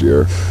last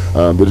year.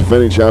 The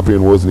defending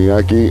champion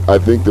Wozniacki. I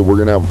think that we're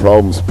going to have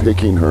problems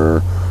picking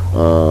her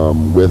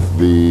with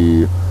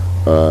the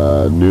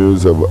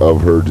news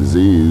of her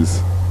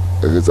disease,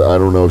 because I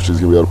don't know if she's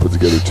gonna be able to put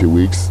together 2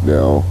 weeks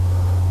now.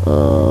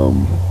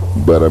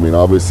 But I mean,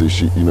 obviously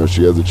she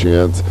has a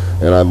chance,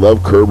 and I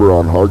love Kerber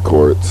on hard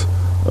courts.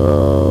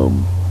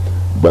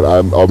 But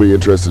I'll be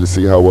interested to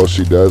see how well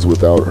she does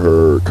without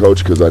her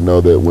coach, because I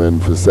know that when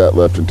Facette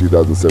left in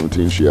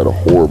 2017, she had a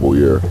horrible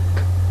year.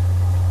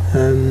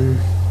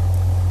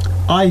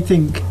 I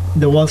think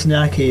the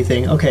Wozniacki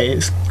thing. Okay,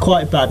 it's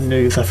quite bad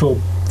news. I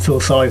feel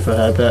sorry for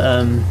her, but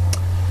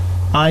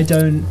I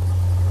don't.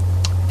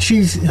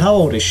 How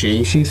old is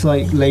she? She's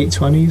like late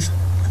 20s,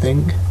 I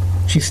think.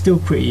 She's still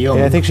pretty young.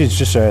 Yeah, I think she's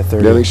just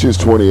 30. Yeah, I think she's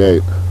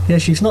 28. Yeah,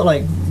 she's not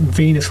like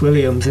Venus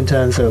Williams in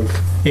terms of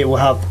it will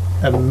have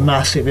a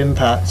massive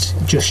impact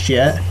just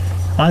yet.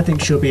 I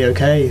think she'll be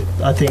okay.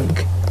 I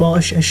think. Well,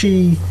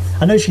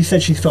 I know she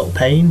said she's felt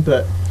pain,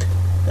 but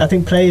I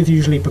think players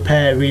usually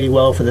prepare really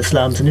well for the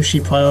slams, and if she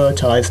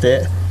prioritised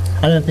it,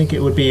 I don't think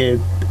it would be a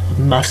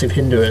massive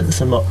hindrance.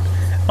 I'm not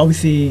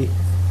obviously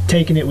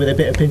taking it with a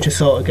bit of pinch of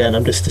salt again,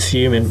 I'm just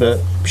assuming, but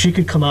she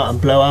could come out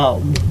and blow out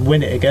and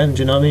win it again. Do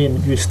you know what I mean?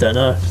 You just don't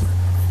know.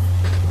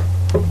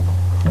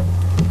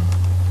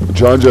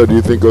 John Joe, do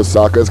you think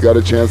Osaka's got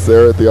a chance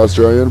there at the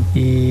Australian?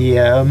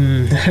 Yeah,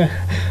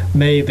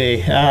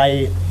 maybe.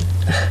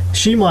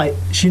 She might.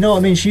 You know what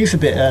I mean? She's a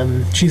bit.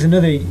 She's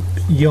another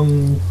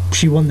young.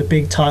 She won the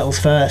big titles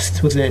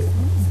first. Was it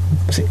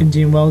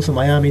Indian Wells or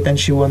Miami? Then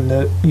she won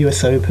the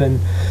US Open.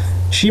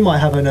 She might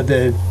have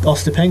another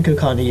Ostapenko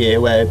kind of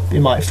year where it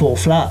might fall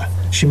flat.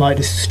 She might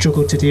just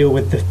struggle to deal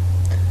with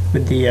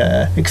the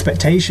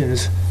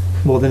expectations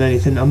more than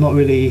anything. I'm not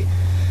really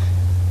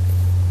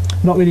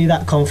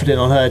that confident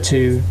on her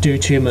to do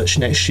too much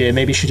next year.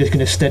 Maybe she's just going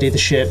to steady the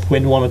ship,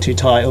 win 1 or 2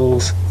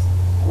 titles,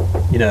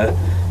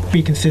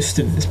 be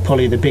consistent is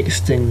probably the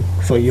biggest thing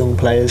for young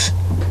players.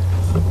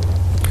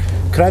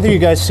 Could either of you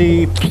guys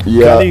see? Yeah. Could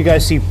either of you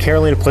guys see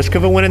Karolina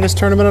Pliskova winning this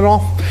tournament at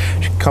all?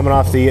 She's coming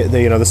off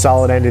the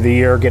solid end of the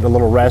year, getting a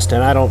little rest,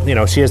 and I don't,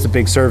 she has the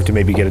big serve to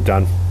maybe get it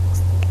done.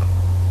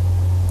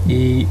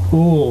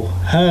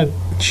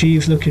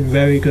 She's looking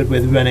very good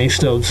with Renee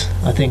Stubbs.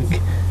 I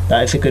think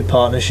that is a good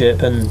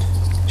partnership, and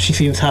she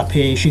seems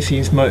happy. She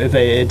seems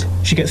motivated.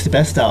 She gets the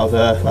best out of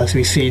her, as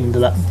we've seen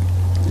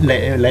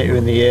later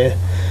in the year.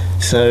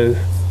 So,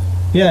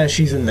 yeah,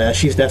 she's in there.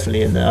 She's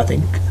definitely in there. I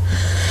think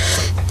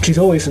she's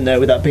always in there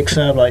with that big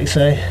serve, like you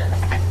say.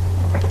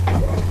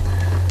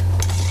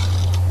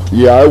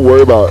 Yeah, I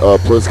worry about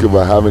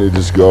Pliskova having to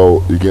just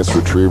go against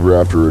retriever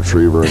after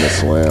retriever in a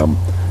slam,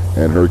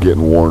 and her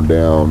getting worn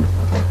down.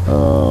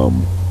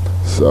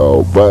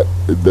 But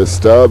the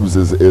Stubbs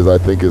is I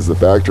think is the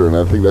factor, and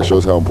I think that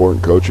shows how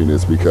important coaching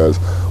is, because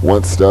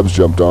once Stubbs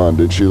jumped on,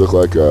 did she look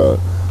like a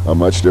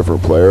much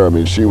different player? I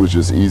mean, she was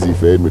just easy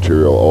fade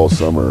material all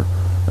summer,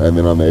 and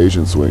then on the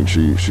Asian swing,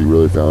 she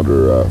really found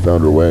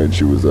her way, and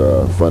she was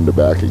fun to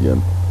back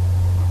again.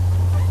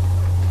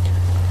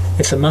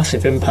 It's a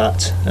massive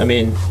impact. I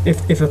mean,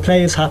 if a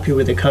player's happy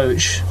with the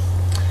coach,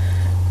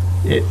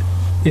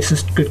 it's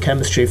just good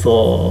chemistry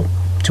to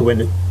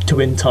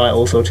win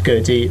titles or to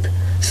go deep.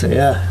 So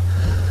yeah.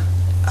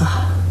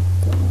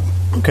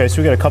 Okay,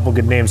 so we got a couple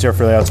good names there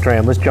for the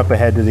Australian. Let's jump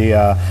ahead to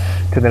the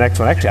next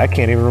one. Actually, I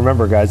can't even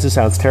remember, guys. This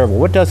sounds terrible.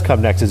 What does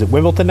come next? Is it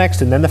Wimbledon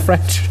next, and then the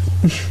French?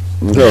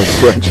 No,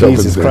 French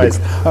Jesus Open.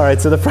 Christ! All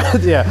right, so the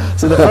French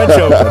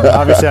Open.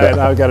 Obviously,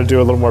 I've got to do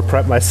a little more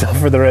prep myself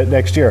for the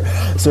next year.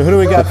 So who do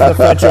we got for the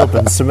French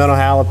Open? Simona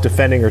Halep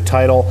defending her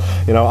title.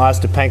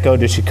 Ostapenko,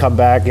 did she come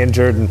back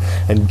injured and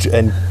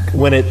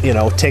win it?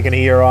 Taking a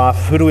year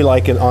off. Who do we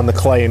like on the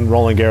clay in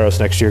Roland Garros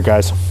next year,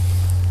 guys?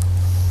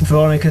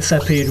 Veronica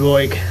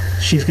Seppi-Roig.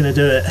 She's going to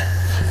do it.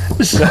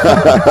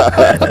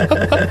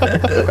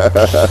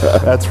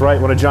 That's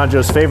right. One of John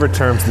Joe's favorite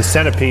terms, the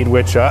centipede,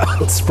 which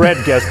spread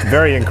guessed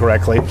very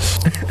incorrectly. I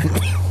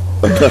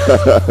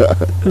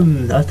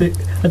think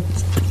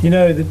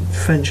the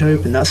French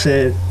Open. That's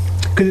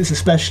because it's a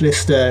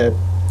specialist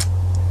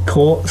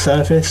court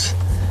surface.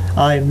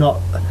 I'm not.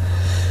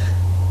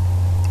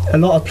 A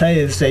lot of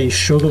players, they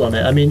struggle on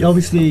it. I mean,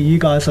 obviously, you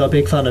guys are a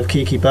big fan of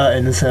Kiki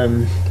Bertens.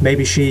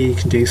 Maybe she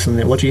can do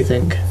something. What do you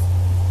think?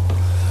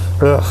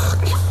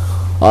 Ugh.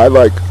 I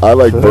like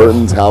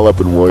Burton's, Halep,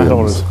 and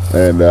Williams,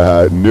 and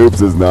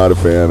Noops is not a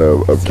fan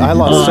of Kiki I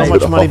lost so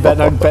Bertens much money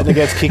betting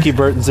against Kiki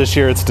Bertens this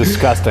year. It's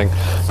disgusting,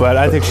 but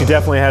I think she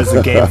definitely has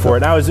the game for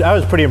it. And I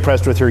was pretty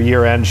impressed with her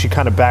year end. She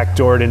kind of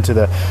backdoored into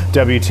the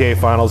WTA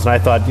finals, and I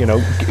thought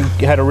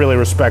had a really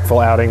respectful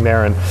outing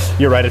there. And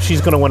you're right, if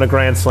she's going to win a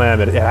Grand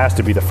Slam, it has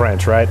to be the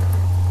French, right?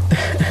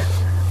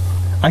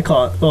 I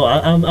can't. Well,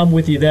 I'm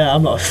with you there.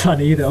 I'm not a fan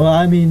either. Well,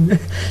 I mean,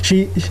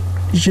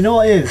 you know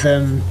what it is?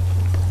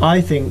 I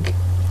think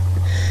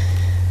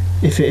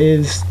if it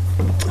is,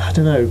 I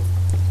don't know,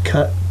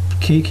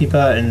 Kiki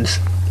Bertens.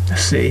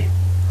 Let's see.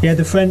 Yeah,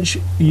 the French.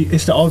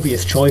 It's the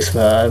obvious choice for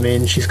her. I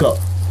mean, she's got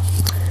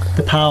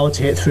the power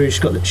to hit through.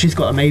 She's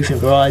got amazing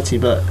variety,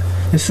 but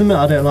there's something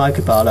I don't like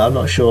about her. I'm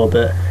not sure,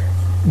 but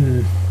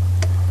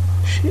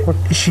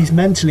she's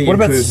mentally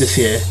improved this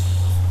year.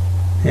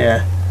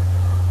 Yeah.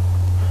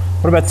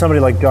 What about somebody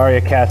like Daria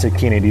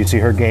Kasatkina? Do you see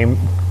her game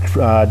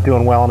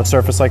doing well on a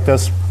surface like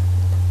this?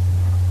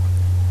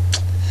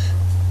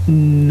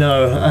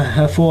 No,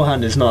 her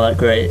forehand is not that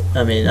great.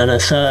 I mean, and her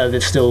serve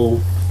is still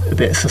a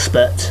bit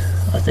suspect,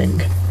 I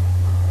think.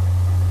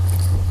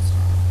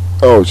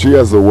 Oh, she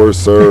has the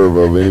worst serve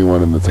of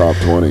anyone in the top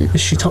 20. Is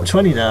she top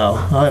 20 now?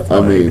 I've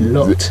not even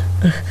looked.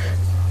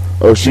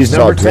 Oh, she's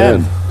number top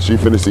 10. She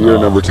finished the year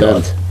number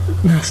 10. God.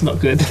 That's not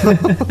good.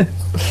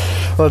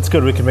 Well, it's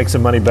good. We can make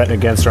some money betting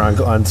against her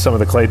on some of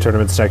the clay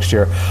tournaments next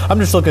year. I'm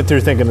just looking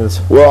through thinking this.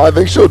 Well, I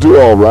think she'll do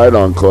all right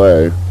on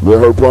clay. But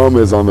her problem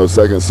is on those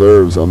second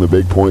serves, on the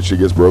big points, she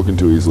gets broken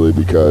too easily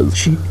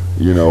because,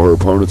 her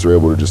opponents are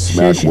able to just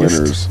smack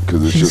winners.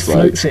 Because it's just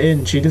floats it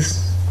in. She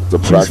just it's a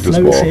practice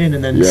floats ball. it in,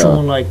 and then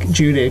someone like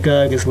Julia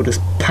Gerges will just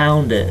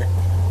pound it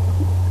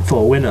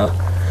for a winner.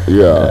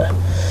 Yeah.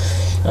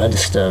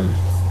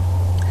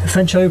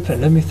 French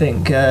Open, let me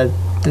think.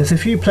 There's a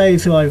few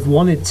players who I've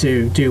wanted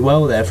to do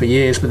well there for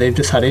years, but they've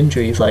just had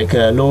injuries, like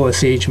Laura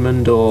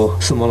Siegemund or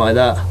someone like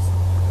that.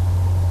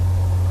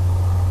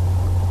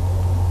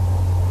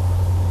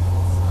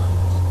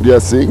 Yeah,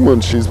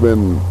 Siegemund, she's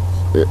been.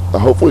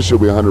 Hopefully, she'll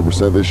be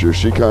 100% this year.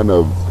 She kind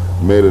of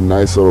made a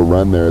nice little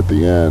run there at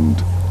the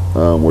end,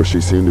 where she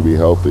seemed to be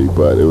healthy,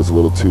 but it was a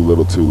little too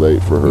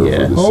late for her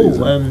for this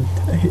season.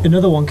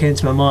 Another one came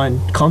to my mind.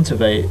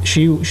 Kontaveit.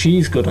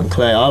 She's good on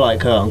clay. I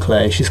like her on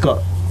clay. She's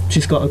got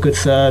a good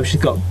serve.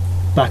 She's got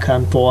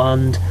backhand,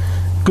 forehand,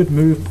 good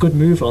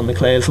move on the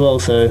clay as well.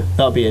 So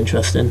that'll be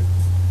interesting.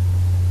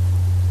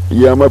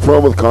 Yeah, my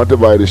problem with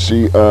Kontaveit is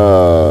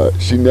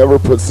she never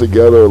puts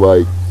together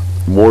like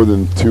more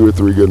than 2 or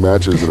 3 good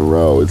matches in a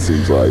row. It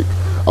seems like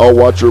I'll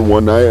watch her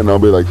one night and I'll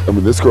be like, I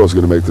mean, this girl's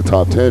going to make the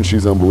top 10.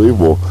 She's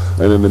unbelievable.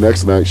 And then the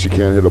next night she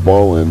can't hit a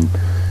ball in.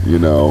 You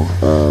know,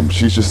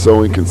 she's just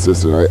so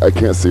inconsistent. I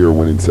can't see her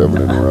winning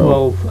 7 in a row.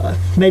 Well,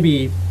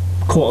 maybe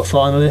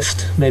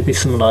quarter-finalist, maybe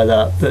something like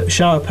that. But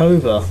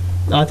Sharapova,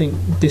 I think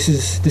this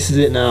is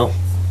it now.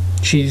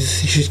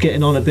 She's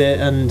getting on a bit,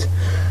 and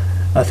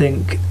I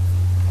think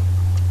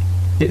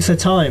it's her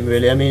time,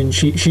 really. I mean,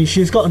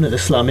 she's got another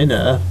slam in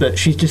her, but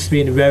she's just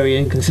been very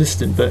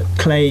inconsistent. But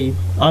Clay,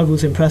 I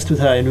was impressed with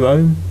her in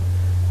Rome.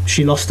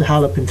 She lost to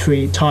Halep in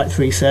tight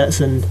three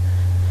sets, and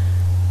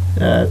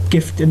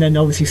and then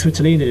obviously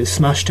Svitolina just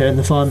smashed her in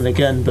the final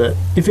again. But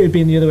if it had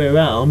been the other way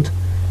around,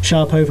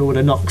 Sharapova would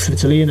have knocked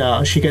Svitolina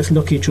out. She gets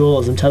lucky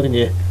draws, I'm telling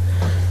you.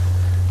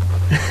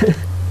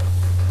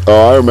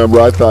 Oh, I remember.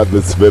 I thought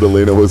that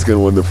Svitolina was going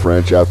to win the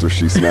French after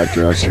she smacked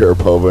around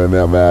Sharapova in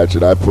that match,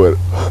 and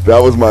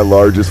that was my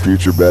largest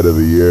future bet of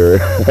the year,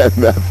 and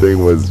that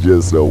thing was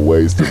just a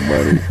waste of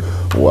money.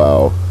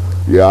 Wow.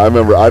 Yeah, I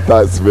remember. I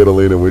thought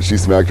Svitolina, when she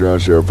smacked around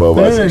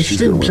Sharapova, No, she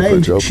didn't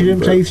play. She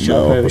didn't play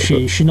Sharapova.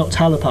 No. She knocked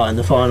Halep out in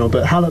the final,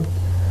 but Halep.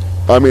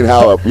 I mean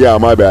Halep. Yeah,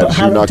 my bad. But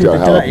she Halep knocked did out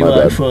the Halep. dirty My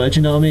work bad. for her. Do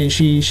you know what I mean?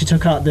 She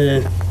took out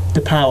the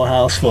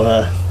powerhouse for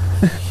her.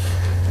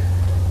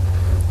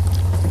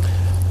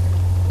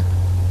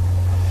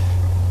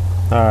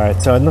 All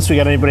right, so unless we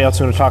got anybody else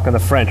who want to talk on the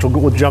French,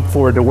 we'll jump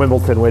forward to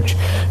Wimbledon, which,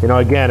 you know,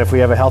 again, if we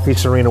have a healthy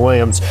Serena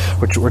Williams,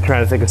 we're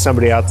trying to think of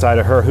somebody outside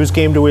of her. Whose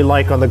game do we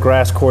like on the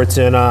grass courts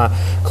in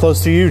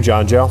close to you,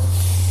 John Joe?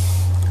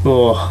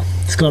 Oh,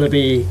 it's got to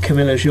be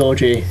Camilla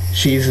Giorgi.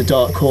 She's a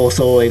dark horse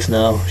always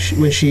now.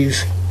 When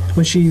she's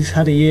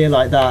had a year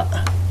like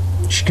that,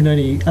 she can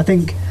only. I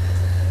think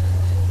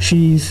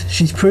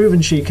she's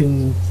proven she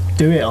can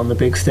do it on the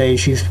big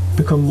stage. She's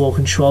become more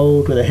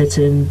controlled with her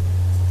hitting.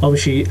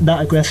 Obviously,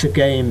 that aggressive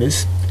game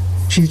is.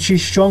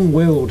 She's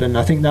strong-willed, and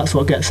I think that's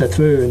what gets her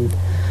through. And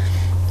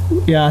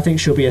yeah, I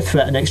think she'll be a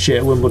threat next year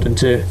at Wimbledon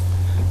too.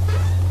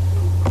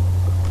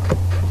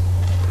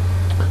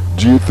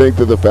 Do you think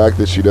that the fact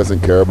that she doesn't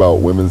care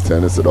about women's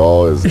tennis at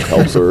all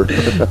helps her?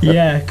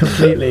 Yeah,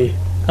 completely.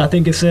 I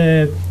think it's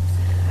a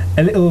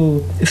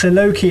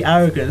low-key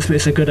arrogance, but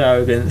it's a good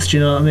arrogance. Do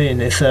you know what I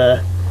mean? It's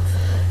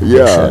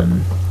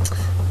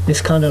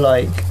kind of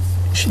like,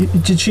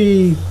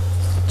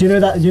 do you know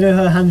that? You know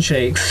her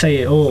handshakes say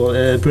it all.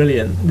 They're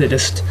brilliant. They're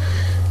just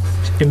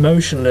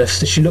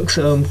emotionless. She looks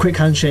at them, quick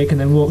handshake,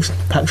 and then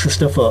packs the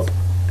stuff up.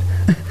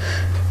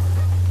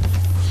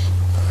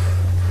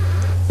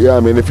 Yeah, I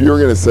mean, if you were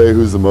going to say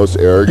who's the most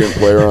arrogant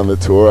player on the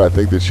tour, I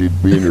think that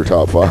she'd be in your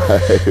top 5.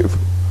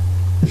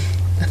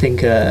 I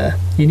think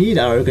you need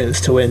arrogance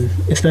to win,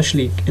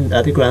 especially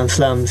at the Grand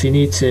Slams. You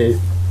need to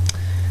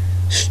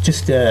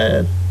just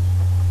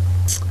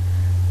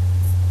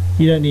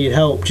you don't need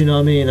help. Do you know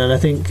what I mean? And I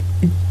think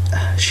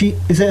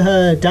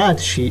her dad.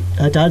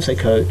 Her dad's a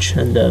coach,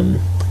 and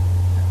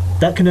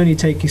that can only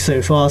take you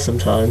so far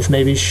sometimes.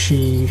 Maybe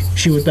she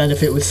would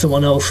benefit with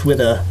someone else with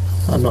her.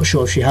 I'm not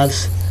sure if she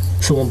has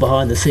someone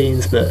behind the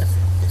scenes, but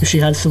if she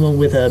had someone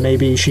with her,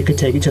 maybe she could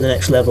take it to the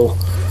next level.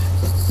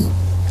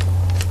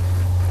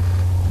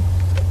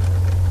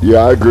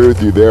 Yeah, I agree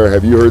with you there.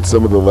 Have you heard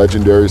some of the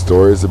legendary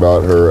stories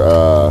about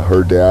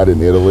her dad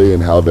in Italy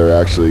and how they're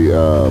actually,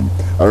 I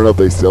don't know if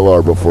they still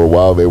are, but for a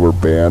while they were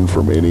banned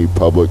from any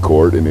public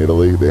court in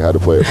Italy. They had to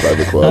play at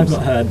private clubs. I've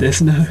not heard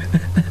this, no.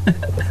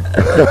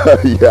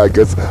 Yeah,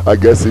 I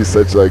guess he's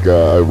such like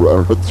I don't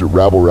know if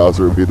rabble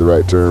rouser would be the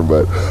right term,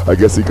 but I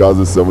guess he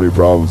causes so many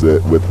problems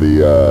with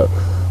the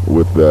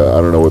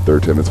I don't know what their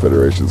tennis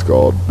federation's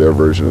called, their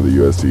version of the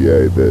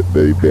USTA, that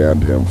they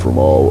banned him from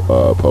all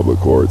public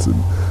courts, and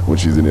when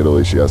she's in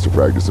Italy she has to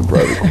practice in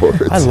private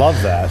courts. I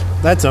love that.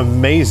 That's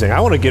amazing. I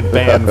want to get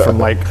banned from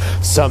like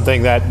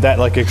something that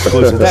like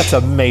exclusive. That's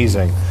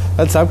amazing.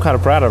 I'm kind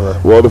of proud of her.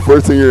 Well, the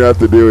first thing you're gonna have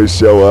to do is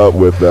show up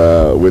with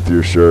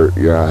your shirt,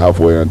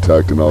 halfway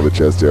untucked and all the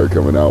chest hair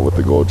coming out with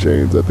the gold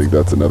chains. I think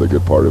that's another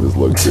good part of his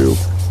look too.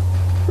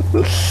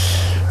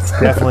 It's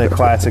definitely a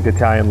classic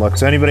Italian look.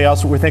 So anybody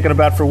else we're thinking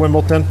about for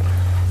Wimbledon?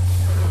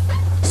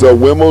 So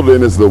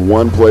Wimbledon is the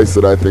one place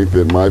that I think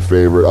that my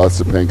favorite,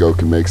 Ostapenko,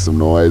 can make some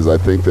noise. I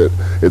think that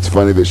it's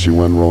funny that she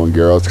won Roland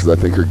Garros because I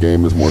think her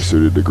game is more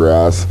suited to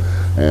grass,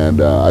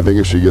 and I think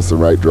if she gets the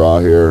right draw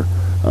here,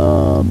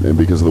 and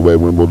because of the way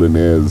Wimbledon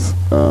is,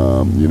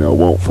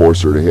 won't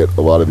force her to hit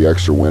a lot of the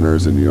extra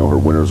winners, and her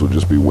winners will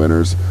just be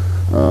winners.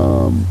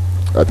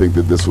 I think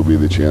that this will be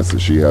the chance that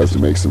she has to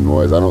make some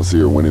noise. I don't see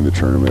her winning the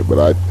tournament,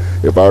 but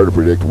if I were to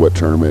predict what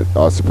tournament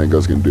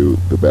Ostapenko's going to do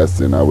the best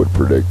in, I would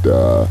predict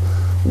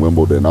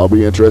Wimbledon. I'll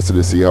be interested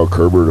to see how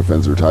Kerber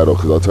defends her title,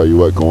 because I'll tell you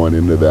what, going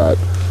into that,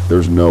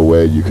 there's no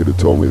way you could have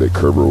told me that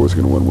Kerber was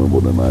going to win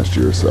Wimbledon last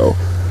year. So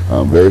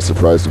I'm very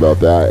surprised about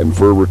that. And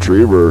for a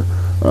retriever,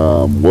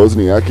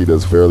 Wozniacki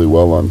does fairly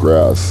well on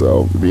grass,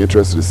 so it'd be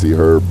interested to see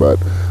her. But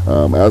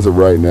as of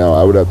right now,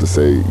 I would have to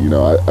say,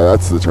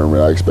 that's the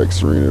tournament I expect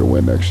Serena to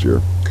win next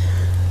year.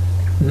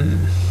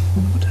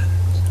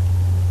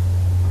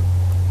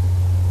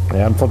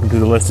 Yeah, I'm flipping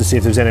through the list to see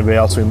if there's anybody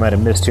else we might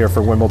have missed here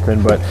for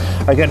Wimbledon. But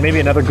again, maybe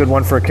another good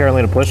one for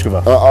Karolina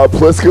Pliskova.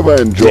 Pliskova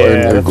and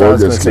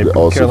Gorgas could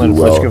also Karolina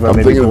do well. Pliskova, I'm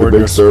maybe thinking of the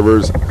big Gorgas.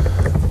 servers.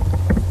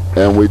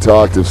 And we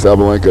talked, if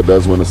Sabalenka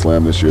does win a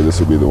slam this year, this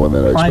will be the one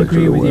that I expect I her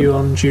agree to with win. you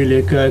on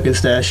Julia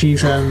Gerges there.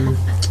 She's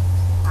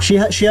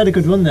she had a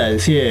good run there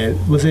this year.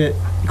 Was it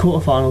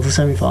quarterfinals or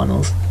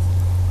semi-finals?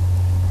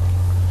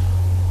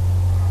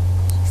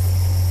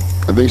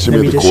 I think she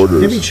made the Let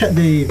quarters. me check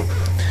the.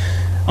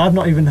 I've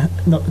not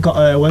got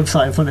a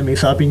website in front of me,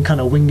 so I've been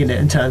kind of winging it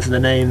in terms of the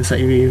names that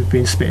you've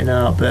been spitting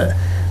out. But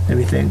let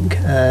me think.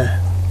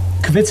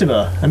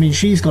 Kvitova. I mean,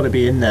 she's got to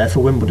be in there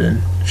for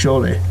Wimbledon,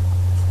 surely.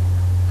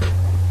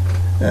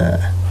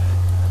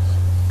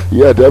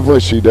 Yeah,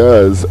 definitely she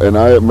does. And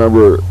I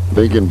remember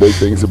thinking big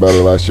things about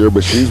her last year,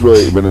 but she's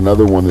really been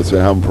another one that's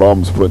been having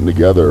problems putting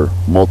together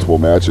multiple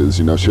matches.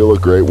 You know, she'll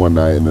look great one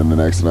night, and then the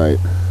next night,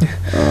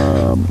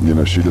 you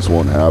know, she just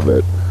won't have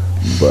it.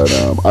 But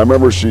I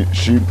remember she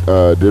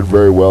did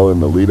very well in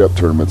the lead-up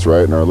tournaments,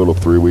 right? In our little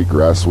 3-week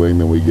grass swing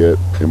that we get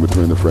in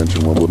between the French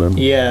and Wimbledon.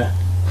 Yeah.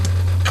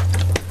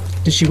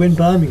 Did she win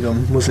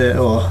Birmingham? Was it,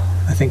 or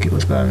I think it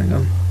was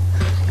Birmingham.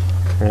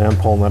 Yeah, I'm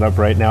pulling that up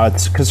right now.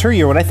 It's because her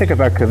year, when I think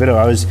about Kvitova,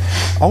 I was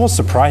almost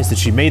surprised that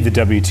she made the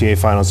WTA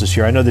finals this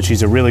year. I know that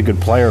she's a really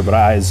good player, but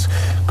I was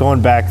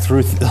going back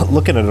through,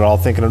 looking at it all,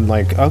 thinking, I'm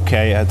like,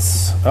 okay,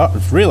 it's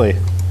really.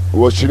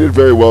 Well, she did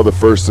very well the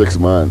first 6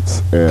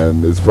 months,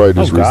 and it's probably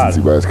just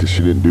recency bias because she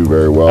didn't do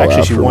very well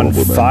Actually, after she won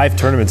Wimbledon. 5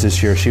 tournaments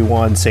this year. She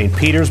won St.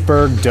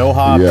 Petersburg,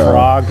 Doha,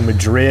 Prague,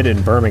 Madrid,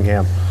 and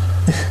Birmingham.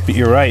 But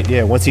you're right,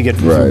 yeah, once you get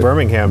from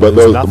Birmingham, but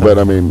there's nothing. But,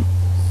 I mean,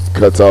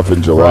 cuts off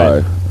in July.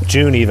 Right.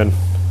 June even.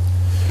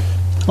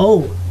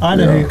 Oh, I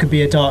know who could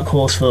be a dark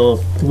horse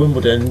for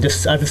Wimbledon. I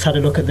just had a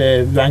look at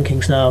the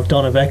rankings now.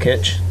 Donna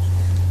Vekic.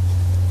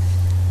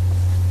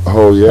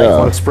 Oh yeah,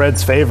 Like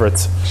spreads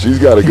favorites. she's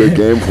got a good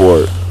game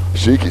for it.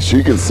 She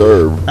can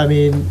serve. I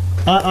mean,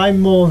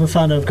 I'm more of a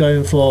fan of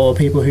going for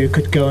people who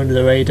could go under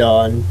the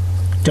radar and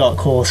dark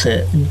horse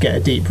it and get a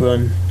deep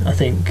run. I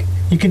think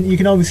you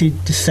can obviously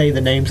just say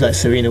the names like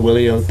Serena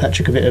Williams or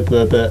Petra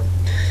Kvitova, but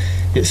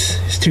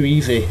it's too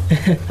easy.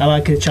 I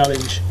like a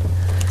challenge.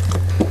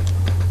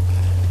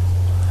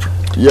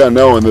 Yeah,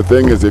 no, and the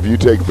thing is, if you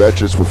take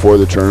Vekic before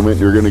the tournament,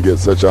 you're going to get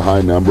such a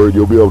high number.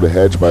 You'll be able to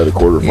hedge by the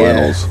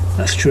quarterfinals. Yeah,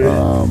 that's true.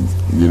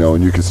 You know,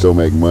 and you can still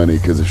make money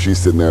because if she's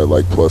sitting there at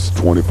like plus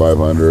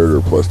 2,500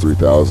 or plus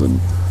 3,000,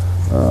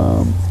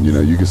 you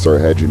know, you can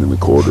start hedging in the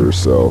quarters.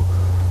 So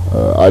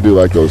I do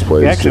like those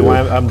plays. Actually, too.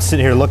 when I'm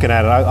sitting here looking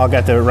at it, I'll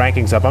get the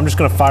rankings up. I'm just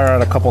going to fire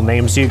out a couple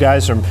names to you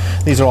guys.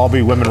 These will all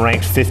be women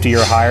ranked 50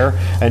 or higher,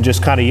 and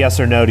just kind of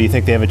yes or no. Do you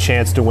think they have a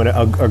chance to win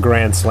a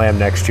Grand Slam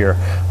next year?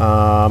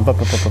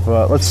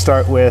 Let's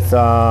start with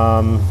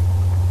Ons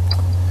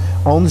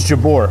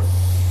Jabeur.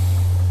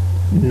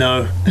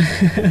 No.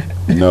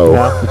 No.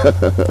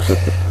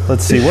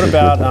 Let's see. What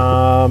about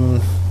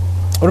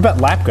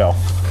Lapko?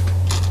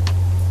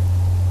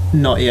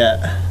 Not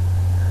yet.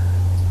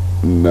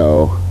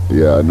 No.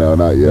 Yeah, no,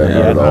 not yet.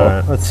 Not at all. All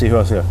right. Let's see who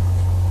else here.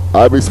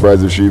 I'd be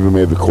surprised if she even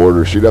made the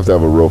quarter. She'd have to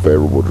have a real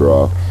favorable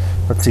draw.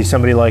 Let's see,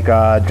 somebody like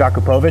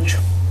Djokovic.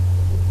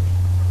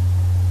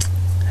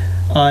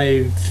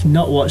 I've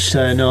not watched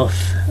her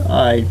enough.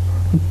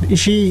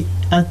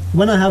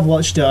 When I have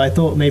watched her, I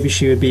thought maybe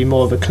she would be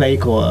more of a clay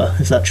courter.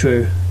 Is that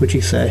true? Would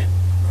you say?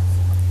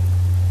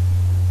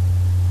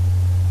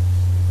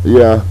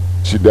 Yeah,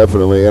 she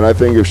definitely. And I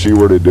think if she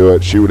were to do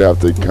it, she would have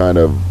to kind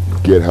of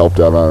get helped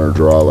out on her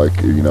draw.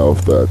 Like, you know,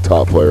 if the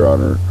top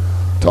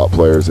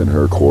players in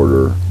her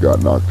quarter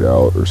got knocked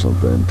out or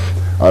something.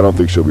 I don't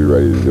think she'll be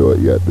ready to do it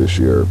yet this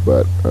year.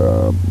 But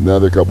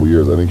another couple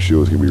years, I think she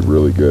was going to be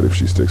really good if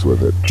she sticks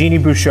with it. Jeannie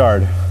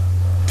Bouchard.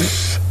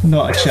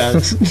 Not a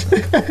chance.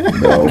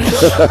 No.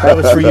 That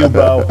was for you,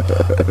 Bo.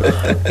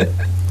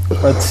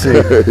 Let's see.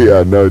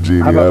 Yeah, no,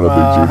 Jeannie. I don't think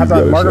Jeannie's how got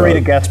about a Margarita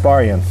shot.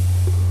 Gasparian?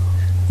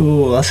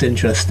 Oh, that's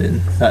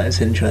interesting. That is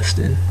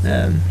interesting.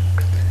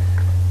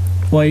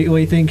 What are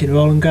you thinking,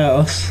 Roland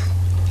Garros?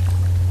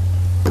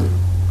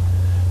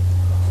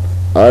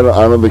 I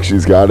don't think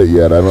she's got it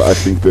yet. I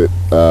think that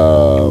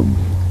I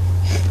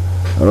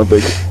don't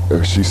think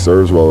she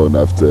serves well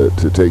enough to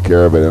take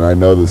care of it. And I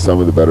know that some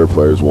of the better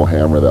players will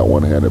hammer that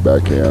one-handed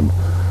backhand.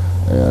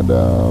 And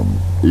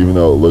even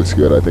though it looks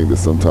good, I think that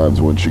sometimes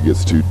when she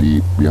gets too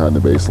deep behind the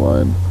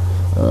baseline,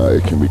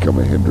 it can become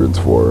a hindrance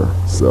for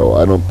her. So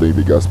I don't think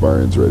the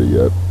Gasparian's ready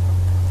yet.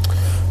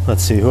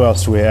 Let's see, who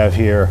else do we have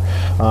here?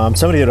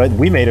 Somebody that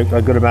we made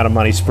a good amount of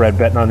money spread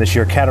betting on this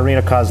year,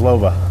 Katerina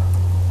Kozlova.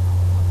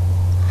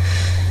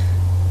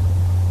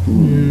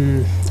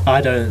 I'm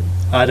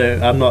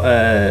not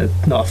a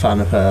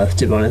fan of her,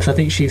 to be honest. I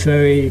think she's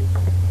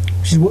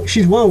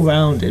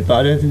well-rounded, but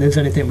I don't think there's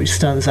anything which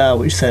stands out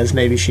which says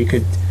maybe she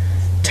could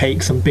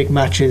take some big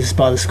matches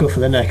by the scruff of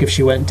the neck if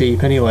she went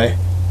deep anyway.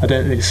 I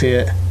don't really see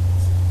it.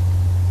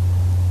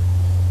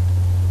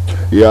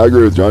 Yeah, I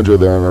agree with Jonjo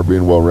there on her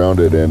being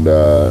well-rounded, and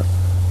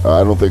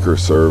I don't think her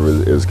serve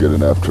is good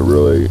enough to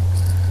really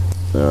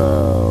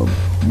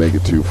make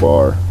it too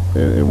far.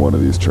 in one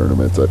of these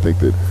tournaments. I think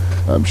that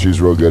she's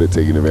real good at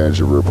taking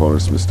advantage of her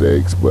opponent's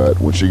mistakes, but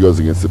when she goes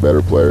against the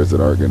better players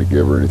that aren't going to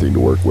give her anything to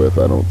work with,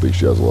 I don't think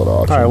she has a lot of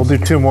options. All right, we'll do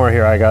two more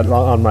here I got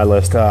on my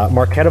list.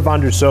 Marketa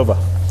Vondrousova.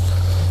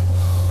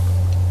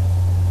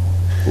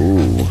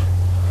 Ooh.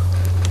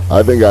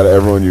 I think out of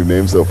everyone you've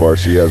named so far,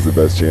 she has the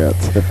best chance.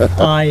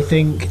 I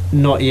think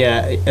not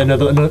yet.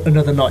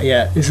 Another not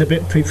yet. It's a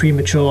bit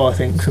premature, I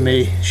think, for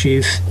me.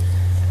 She's...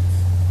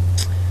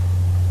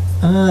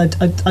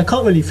 I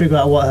can't really figure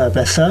out what her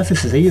best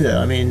surface is either.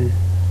 I mean,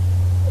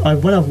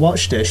 when I've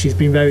watched her, she's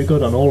been very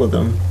good on all of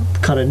them.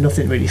 Kind of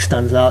nothing really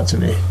stands out to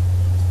me.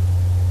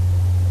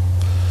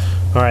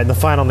 All right, and the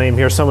final name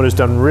here, someone who's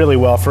done really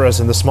well for us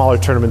in the smaller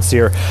tournaments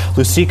here,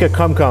 Lusika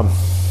Kumkum.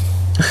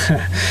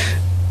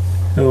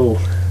 Oh,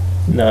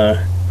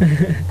 no.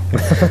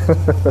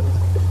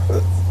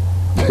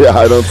 Yeah,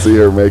 I don't see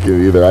her making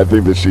it either. I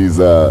think that she's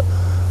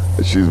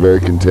very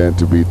content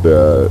to beat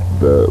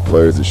the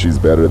players that she's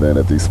better than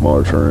at these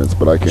smaller tournaments,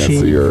 but I can't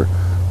see her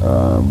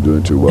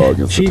doing too well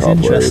against the top players.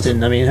 She's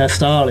interesting. I mean, her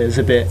style is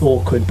a bit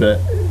awkward, but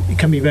it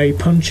can be very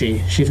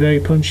punchy. She's a very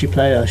punchy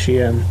player.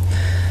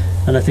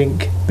 And I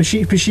think, but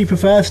she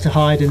prefers to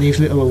hide in these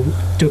little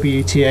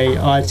WTA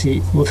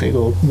IT, what's it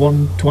called,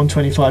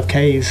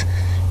 125Ks.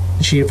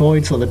 She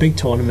avoids all the big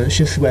tournaments,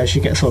 just where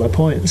she gets all her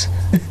points.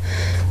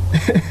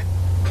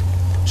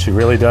 She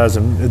really does,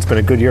 and it's been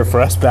a good year for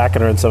us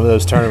backing her in some of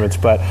those tournaments.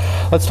 But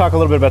let's talk a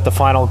little bit about the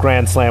final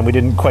Grand Slam. We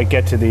didn't quite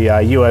get to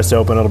the U.S.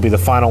 Open. It'll be the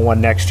final one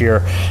next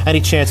year.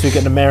 Any chance we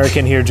get an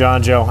American here,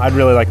 John Joe? I'd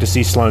really like to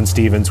see Sloane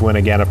Stephens win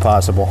again if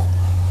possible.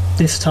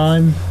 This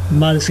time,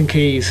 Madison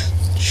Keys.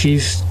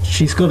 She's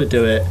got to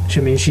do it.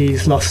 I mean,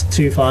 she's lost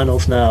 2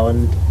 finals now,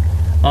 and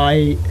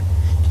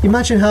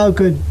imagine how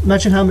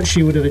much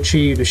she would have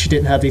achieved if she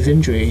didn't have these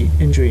injury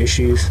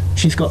issues.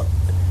 She's got,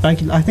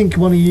 I think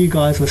one of you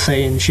guys was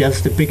saying she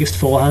has the biggest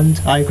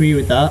forehand. I agree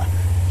with that.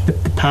 The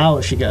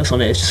power she gets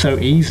on it is just so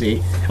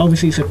easy.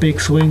 Obviously, it's a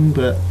big swing,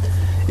 but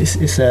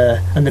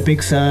and the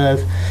big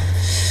serve.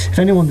 If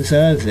anyone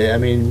deserves it, I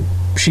mean,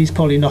 she's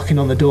probably knocking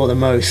on the door the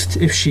most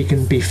if she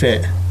can be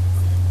fit.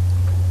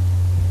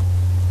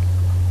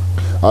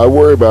 I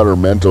worry about her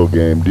mental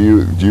game.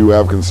 Do you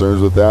have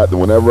concerns with that?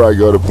 Whenever I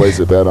go to place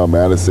a bet on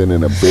Madison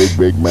in a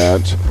big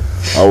match,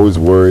 I always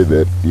worry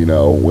that,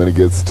 when it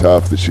gets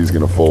tough, that she's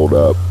going to fold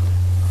up.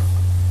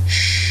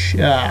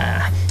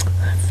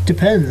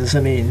 Depends.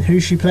 I mean,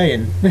 who's she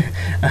playing?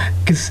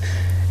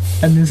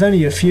 And there's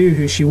only a few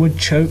who she would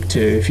choke to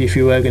if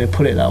you were going to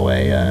put it that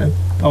way.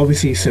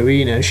 Obviously,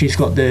 Serena. She's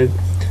got the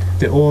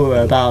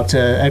aura about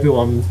her.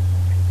 Everyone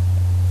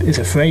is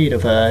afraid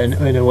of her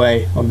in a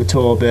way on the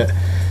tour, but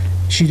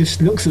she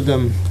just looks at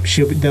them.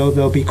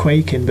 They'll be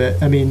quaking.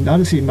 But I mean, I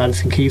don't see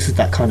Madison Keys as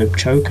that kind of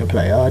choker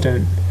player. I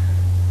don't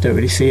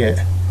really see it.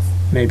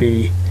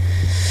 Maybe.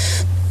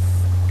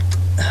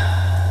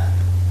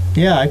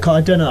 Yeah, I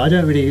don't know. I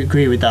don't really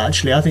agree with that.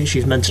 Actually, I think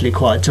she's mentally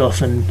quite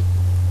tough, and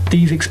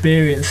these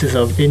experiences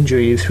of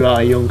injuries throughout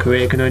her young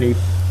career can only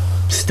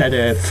steady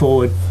her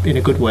forward in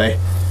a good way.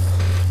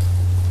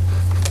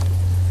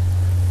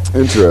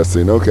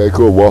 Interesting. Okay,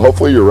 cool. Well,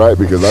 hopefully you're right,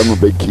 because I'm a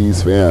big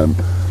Keys fan.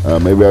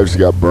 Maybe I just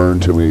got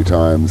burned too many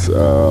times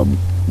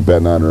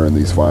betting on her in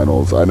these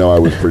finals. I know I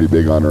was pretty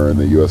big on her in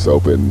the U.S.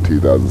 Open in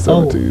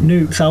 2017. Oh,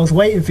 Nukes, I was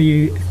waiting for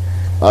you.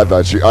 I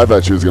thought she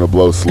was going to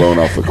blow Sloane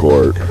off the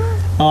court.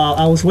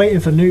 I was waiting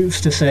for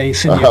Nukes to say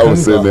Siniakova. I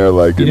was sitting there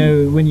like...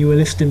 when you were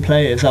listing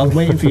players, I was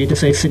waiting for you to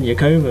say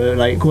Siniakova.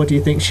 Like, what do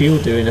you think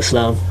she'll do in a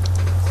slam?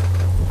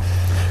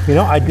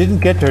 I didn't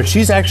get to her.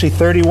 She's actually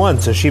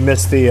 31, so she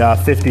missed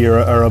the 50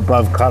 or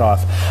above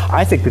cutoff.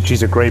 I think that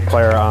she's a great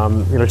player.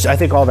 I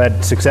think all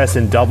that success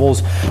in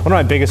doubles. One of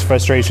my biggest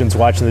frustrations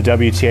watching the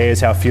WTA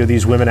is how few of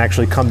these women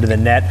actually come to the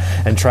net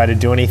and try to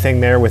do anything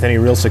there with any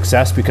real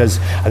success, because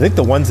I think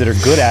the ones that are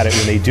good at it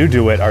when they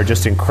do it are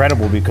just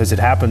incredible, because it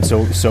happens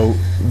so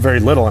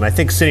very little. And I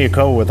think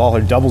Siniakova, with all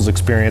her doubles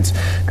experience,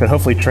 could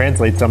hopefully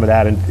translate some of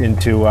that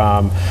into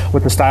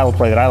with the style of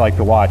play that I like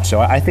to watch. So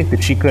I think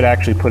that she could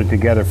actually put it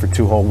together for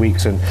 2 whole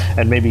weeks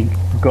and maybe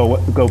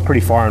go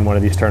pretty far in one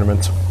of these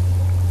tournaments.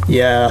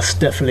 Yeah, that's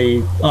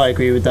definitely, I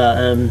agree with that.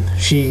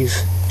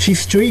 She's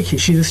streaky.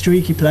 She's a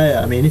streaky player.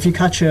 I mean, if you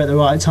catch her at the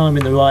right time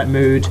in the right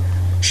mood,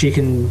 she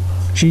can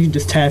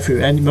just tear through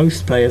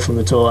most players on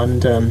the tour.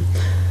 And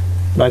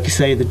like you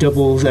say, the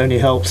doubles only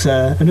helps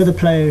her. Another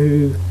player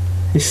who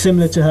is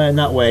similar to her in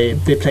that way,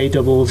 they play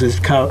doubles, is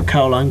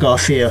Caroline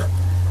Garcia,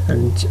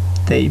 and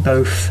they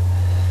both.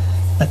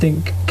 I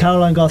think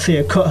Caroline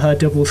Garcia cut her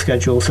double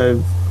schedule,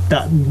 so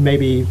that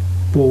maybe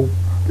will,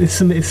 if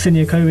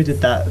Siniakova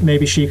did that,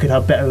 maybe she could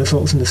have better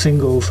results in the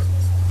singles.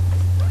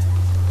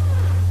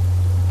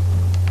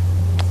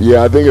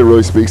 Yeah, I think it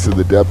really speaks to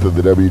the depth of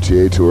the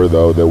WTA Tour,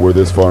 though, that we're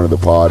this far into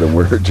the pod and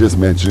we're just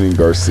mentioning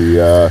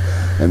Garcia,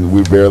 and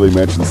we barely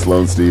mentioned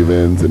Sloane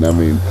Stephens, and I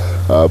mean,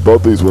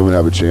 both these women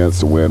have a chance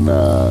to win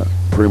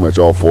pretty much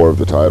all 4 of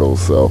the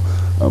titles. So,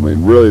 I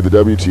mean, really, the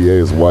WTA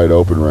is wide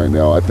open right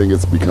now. I think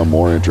it's become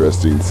more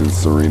interesting since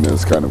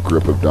Serena's kind of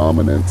grip of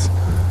dominance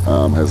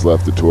has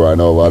left the tour. I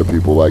know a lot of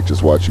people like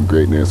just watching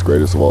greatness,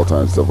 greatest of all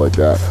time, stuff like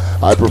that.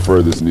 I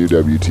prefer this new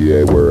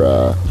WTA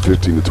where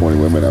 15 to 20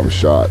 women have a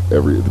shot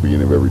at the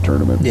beginning of every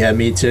tournament. Yeah,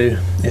 me too.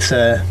 It's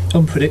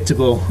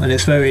unpredictable, and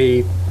it's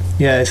very,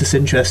 it's just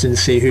interesting to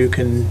see who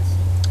can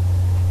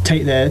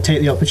take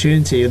the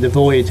opportunity of the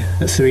void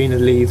that Serena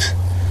leaves.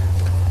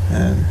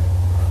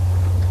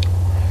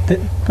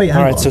 Wait,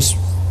 hang on.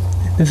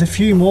 There's a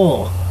few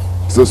more.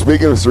 So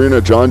speaking of Serena,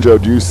 John Joe,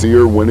 do you see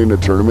her winning a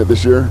tournament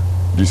this year?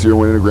 Do you see her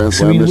winning a Grand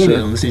Slam Serena this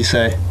Williams, year? did you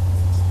say?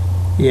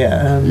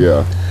 Yeah.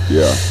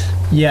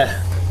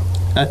 Yeah.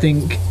 I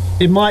think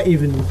she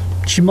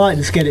might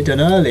just get it done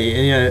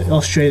early,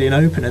 Australian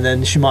Open, and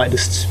then she might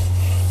just,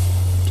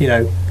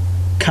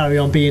 carry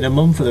on being a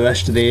mum for the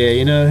rest of the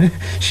year.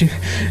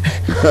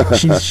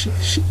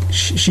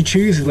 She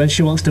chooses when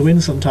she wants to win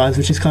sometimes,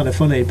 which is kind of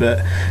funny.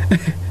 But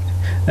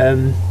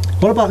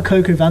what about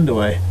Coco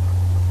Vandeweghe?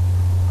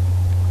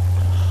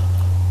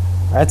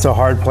 That's a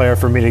hard player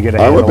for me to get a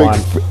handle on.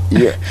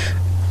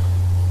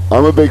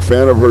 I'm a big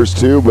fan of hers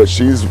too, but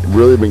she's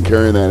really been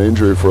carrying that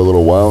injury for a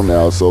little while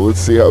now. So let's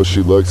see how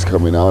she looks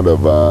coming out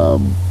of it.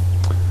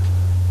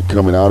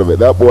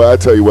 That boy, I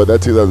tell you what,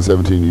 that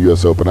 2017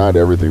 U.S. Open, I had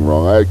everything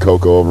wrong. I had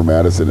Coco over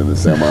Madison in the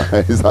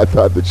semis. I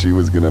thought that she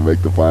was going to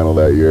make the final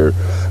that year,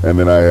 and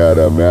then I had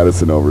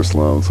Madison over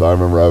Sloane. So I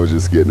remember I was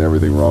just getting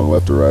everything wrong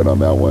left or right on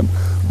that one.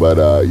 But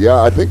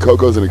I think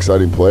Coco's an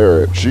exciting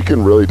player. She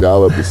can really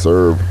dial up the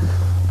serve.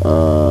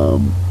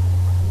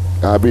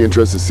 I'd be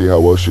interested to see how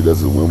well she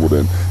does in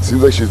Wimbledon.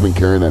 Seems like she's been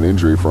carrying that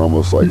injury for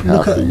almost like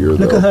half the year.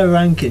 Look at her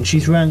ranking.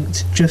 She's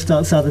ranked just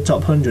outside the top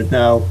 100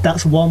 now.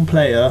 That's one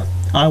player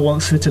I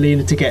want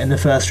Svitolina to get in the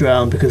first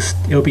round because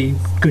it'll be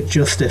good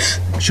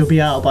justice. She'll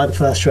be out by the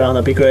first round.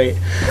 That'd be great.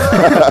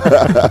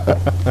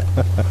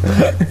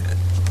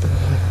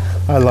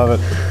 I love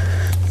it.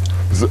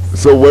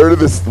 So where did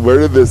this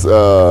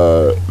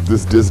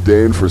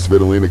disdain for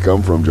Svitolina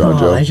come from, John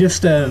Joe? I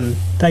just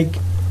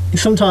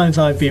sometimes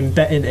I've been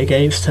betting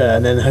against her,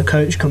 and then her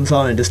coach comes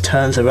on and just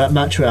turns the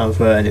match around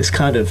for her, and it's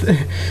kind of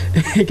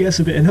it gets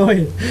a bit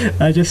annoying.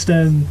 I just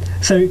so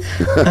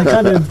I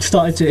kind of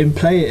started to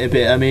play it a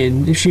bit. I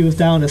mean, if she was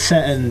down a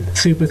set and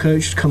super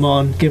coach would come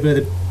on, give her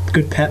the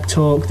good pep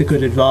talk, the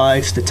good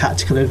advice, the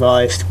tactical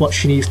advice, what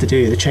she needs to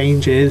do, the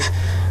changes,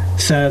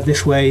 serve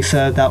this way,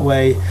 serve that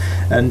way,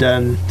 and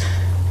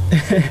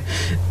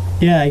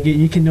yeah,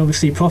 you can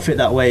obviously profit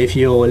that way if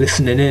you're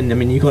listening in. I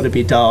mean, you've got to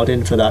be dialed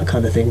in for that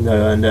kind of thing,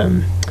 though.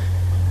 And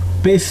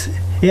but it's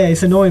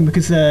annoying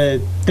because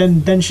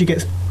then she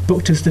gets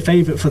booked as the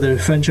favourite for the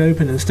French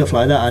Open and stuff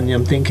like that. And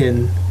I'm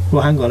thinking,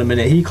 well, hang on a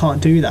minute, he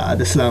can't do that at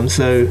the Slam,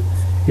 so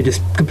it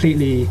just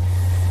completely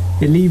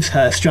leaves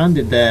her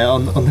stranded there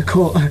on the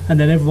court, and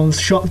then everyone's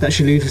shocked that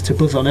she loses to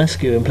Buzz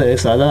Onescu and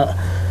players like that.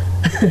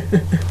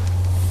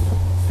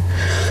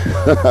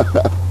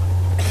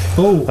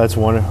 Oh, that's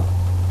wonderful.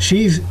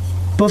 She's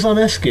Buzz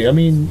Onescu. I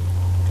mean,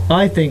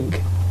 I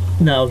think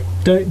now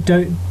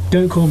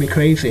don't call me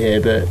crazy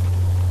here, but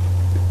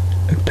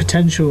a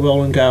potential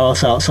Roland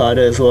Garros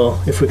outsider as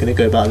well. If we're going to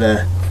go back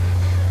there,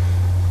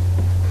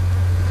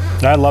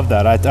 I love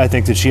that. I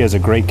think that she has a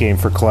great game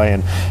for clay,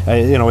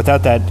 and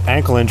without that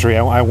ankle injury,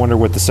 I wonder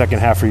what the second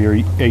half of your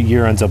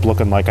year ends up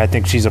looking like. I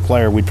think she's a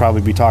player we'd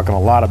probably be talking a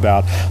lot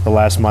about the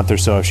last month or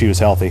so if she was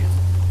healthy.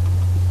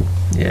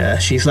 Yeah,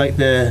 she's like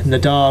the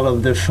Nadal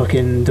of the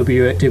fucking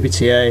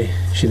WTA.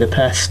 She's the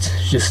pest.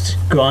 She's just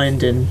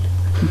grinding,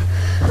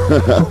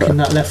 hooking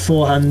that left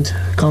forehand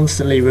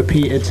constantly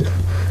repeated.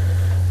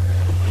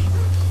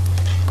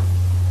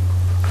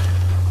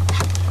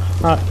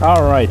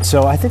 All right,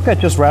 so I think that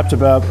just wraps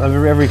about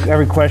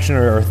every question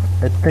or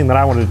thing that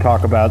I wanted to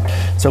talk about.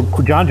 So,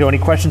 John Joe, any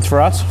questions for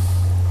us?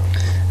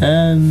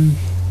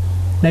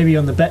 Maybe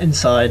on the betting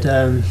side,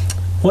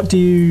 what do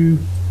you...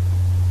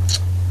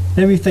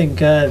 Let me think.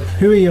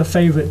 Who are your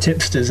favourite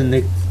tipsters in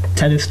the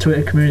tennis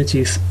Twitter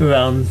communities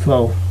around,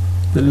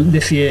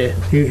 this year?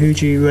 Who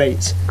do you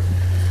rate?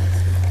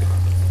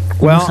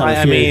 Well,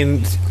 I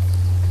mean...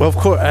 Well, of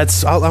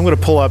course, I'm going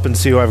to pull up and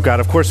see who I've got.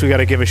 Of course, we got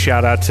to give a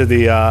shout out to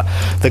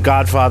the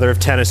godfather of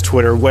tennis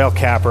Twitter, Whale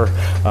Capper.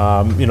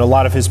 A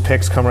lot of his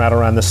picks come out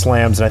around the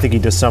slams, and I think he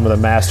does some of the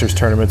Masters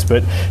tournaments,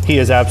 but he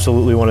is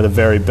absolutely one of the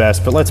very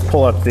best. But let's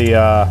pull up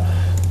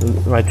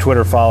my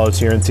Twitter follows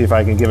here and see if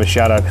I can give a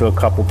shout out to a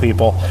couple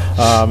people.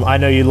 I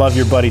know you love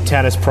your buddy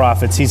Tennis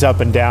Profits. He's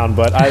up and down,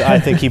 but I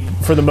think he,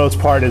 for the most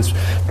part, is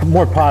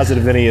more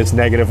positive than he is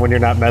negative when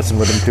you're not messing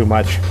with him too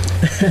much.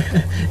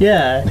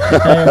 Yeah,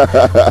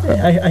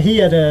 he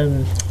had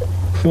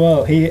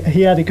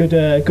he had a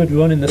good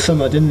run in the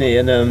summer, didn't he?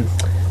 And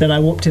then I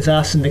whooped his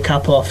ass in the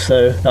cap off,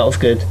 so that was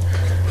good.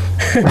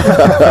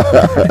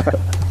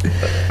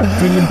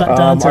 Bring him back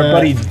down to our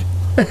buddy.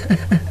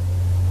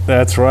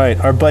 That's right.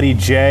 Our buddy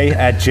Jay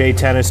at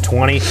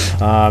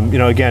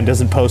JTennis20, again,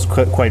 doesn't post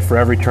quite for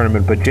every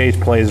tournament, but Jay's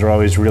plays are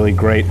always really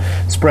great.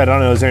 Spread, I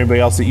don't know, is there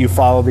anybody else that you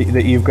follow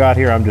that you've got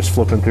here? I'm just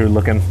flipping through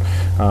looking.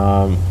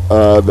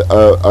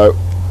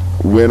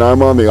 when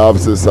I'm on the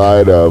opposite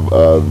side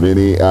of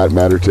Vinny at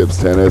Matter Tips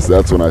Tennis,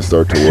 that's when I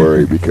start to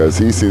worry because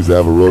he seems to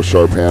have a real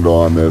sharp handle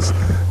on this,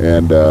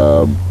 and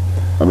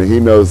I mean, he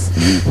knows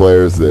these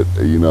players that,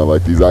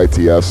 like these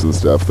ITFs and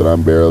stuff that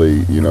I'm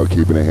barely,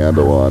 keeping a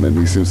handle on, and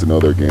he seems to know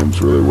their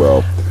games really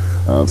well.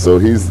 So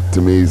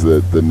to me, he's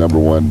the number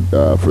one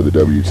for the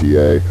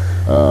WTA.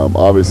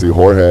 Obviously,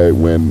 Jorge,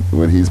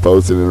 when he's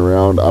posting it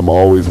around, I'm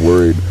always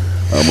worried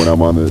when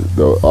I'm on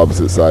the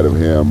opposite side of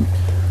him.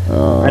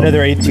 Another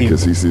ATP,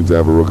 because he seems to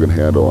have a real good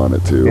handle on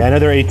it too. Yeah,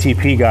 another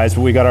ATP guys.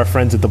 But we got our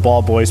friends at the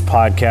Ball Boys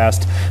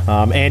podcast.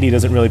 Andy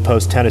doesn't really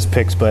post tennis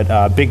picks,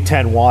 but Big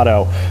Ten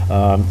Watto,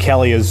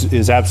 Kelly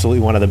is absolutely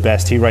one of the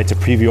best. He writes a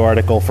preview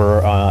article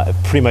for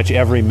pretty much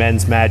every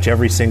men's match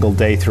every single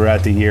day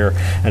throughout the year,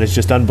 and it's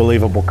just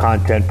unbelievable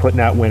content,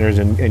 putting out winners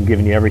and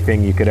giving you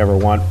everything you could ever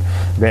want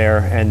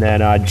there. And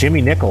then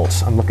Jimmy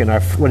Nichols. I'm looking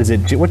at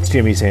what's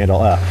Jimmy's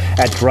handle?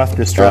 At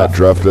Drufta Stuff.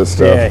 Drufta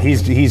Stuff. Yeah,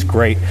 he's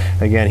great.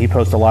 Again, he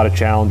posts a lot of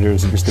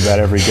challengers just about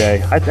every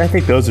day. I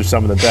think those are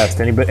some of the best.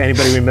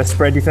 Anybody we missed,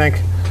 Fred, you think?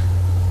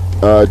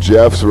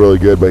 Jeff's really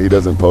good, but he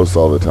doesn't post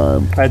all the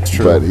time. That's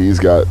true. But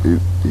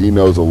he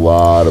knows a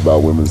lot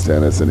about women's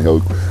tennis, and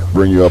he'll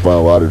bring you up on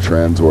a lot of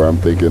trends where I'm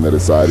thinking that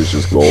his side is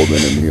just golden,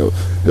 and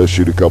he'll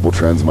shoot a couple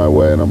trends my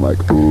way, and I'm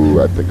like,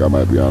 ooh, I think I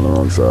might be on the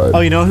wrong side.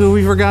 Oh, you know who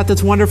we forgot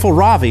that's wonderful?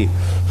 Ravi.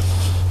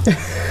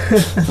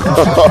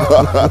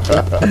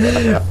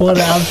 What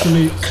an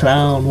absolute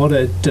clown. What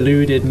a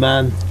deluded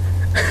man.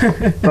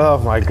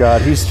 Oh my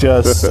God, he's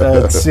just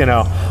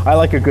I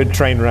like a good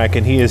train wreck,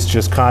 and he is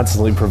just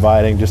constantly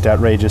providing just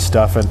outrageous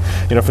stuff. And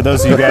for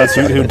those of you guys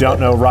who don't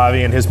know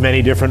Ravi and his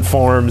many different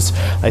forms,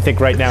 I think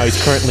right now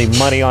he's currently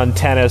money on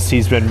tennis.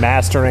 He's been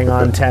mastering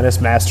on tennis,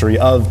 mastery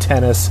of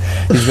tennis.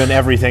 He's been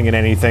everything and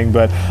anything,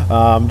 but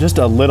just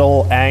a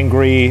little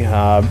angry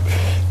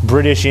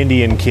British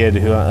Indian kid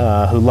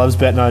who loves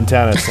betting on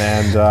tennis.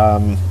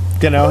 And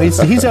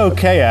he's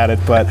okay at it,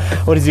 but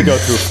what does he go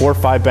through, 4 or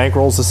 5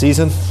 bankrolls a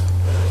season?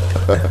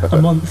 A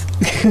month.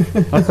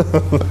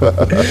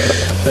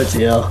 But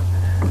yeah.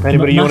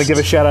 Anybody you want to give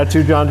a shout out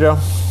to, John Joe?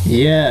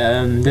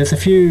 Yeah, there's a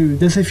few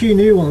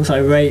new ones I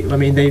rate. I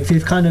mean,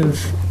 they've kind of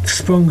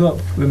sprung up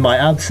with my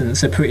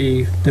absence. They're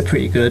pretty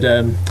good.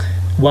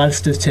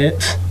 Wadster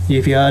Tips,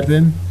 if you heard of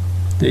him,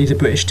 he's a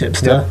British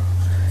tipster. Yeah.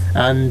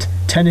 And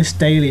Tennis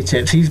Daily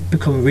Tips, he's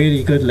become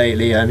really good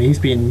lately. I mean,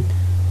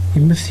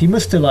 he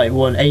must have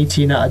won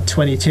 18 out of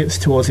 20 tips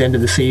towards the end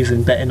of the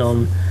season, betting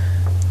on.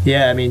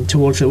 Yeah, I mean,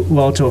 towards the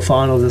World Tour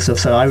finals and stuff,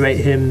 so I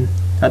rate him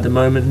at the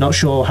moment. Not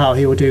sure how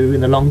he will do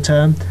in the long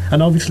term.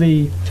 And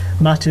obviously,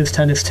 Matters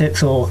Tennis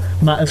Tips, or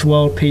Matters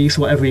World Peace,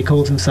 whatever he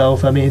calls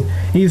himself. I mean,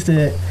 he's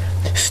the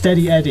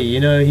steady Eddie,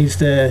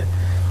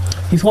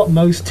 he's what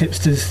most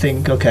tipsters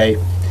think, okay,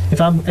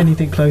 if I'm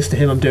anything close to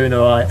him, I'm doing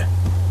alright.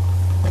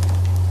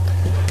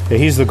 Yeah,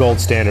 he's the gold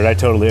standard. I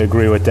totally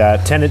agree with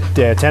that.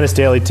 Tennis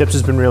Daily Tips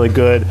has been really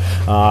good.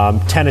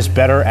 Tennis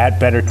Better at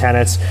Better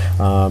Tennis.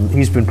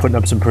 He's been putting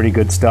up some pretty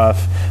good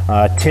stuff.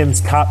 Tim's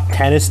Top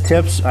Tennis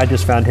Tips. I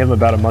just found him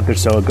about a month or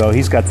so ago.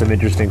 He's got some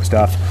interesting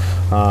stuff.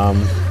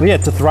 But yeah,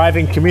 it's a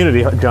thriving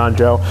community, John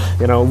Joe.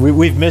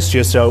 We've missed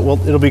you, so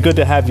it'll be good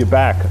to have you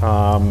back. So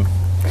I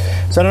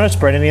don't know,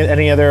 Spread,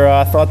 any other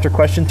thoughts or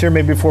questions here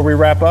maybe before we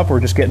wrap up?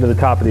 We're just getting to the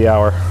top of the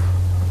hour.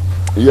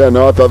 Yeah,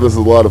 no, I thought this was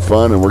a lot of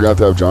fun, and we're going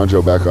to have John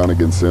Joe back on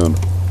again soon.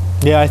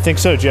 Yeah, I think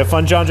so. Did you have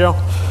fun, John Joe?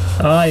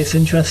 It's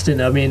interesting.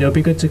 I mean, it'll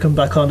be good to come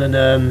back on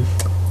and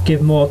give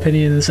more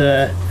opinions.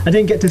 I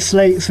didn't get to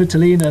slate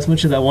Svitolina as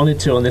much as I wanted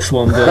to on this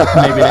one, but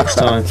maybe next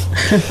time.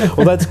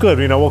 Well, that's good.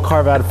 We'll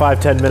carve out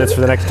 5-10 minutes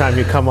for the next time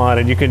you come on,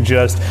 and you can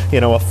just,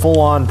 a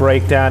full-on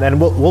breakdown, and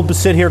we'll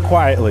sit here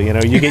quietly.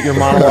 You get your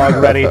monologue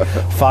ready,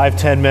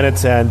 5-10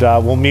 minutes, and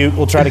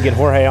we'll try to get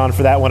Jorge on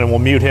for that one, and we'll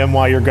mute him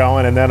while you're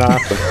going, and then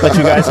let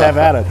you guys have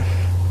at it.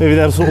 Maybe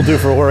that's what we'll do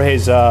for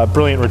Jorge's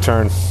brilliant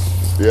return.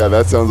 Yeah,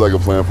 that sounds like a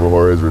plan for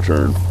Jorge's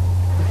return.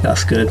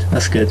 That's good.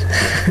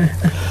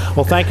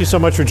 Well, thank you so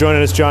much for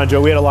joining us, John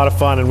Joe. We had a lot of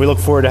fun, and we look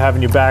forward to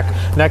having you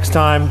back next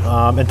time.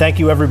 And thank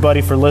you, everybody,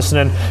 for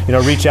listening.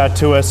 Reach out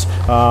to us.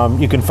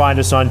 You can find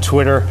us on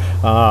Twitter.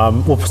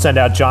 We'll send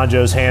out John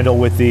Joe's handle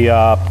with the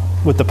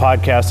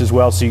podcast as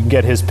well, so you can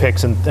get his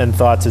picks and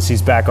thoughts as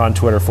he's back on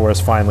Twitter for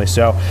us finally.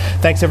 So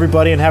thanks,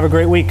 everybody, and have a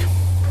great week.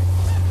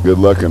 Good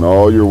luck in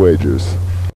all your wagers.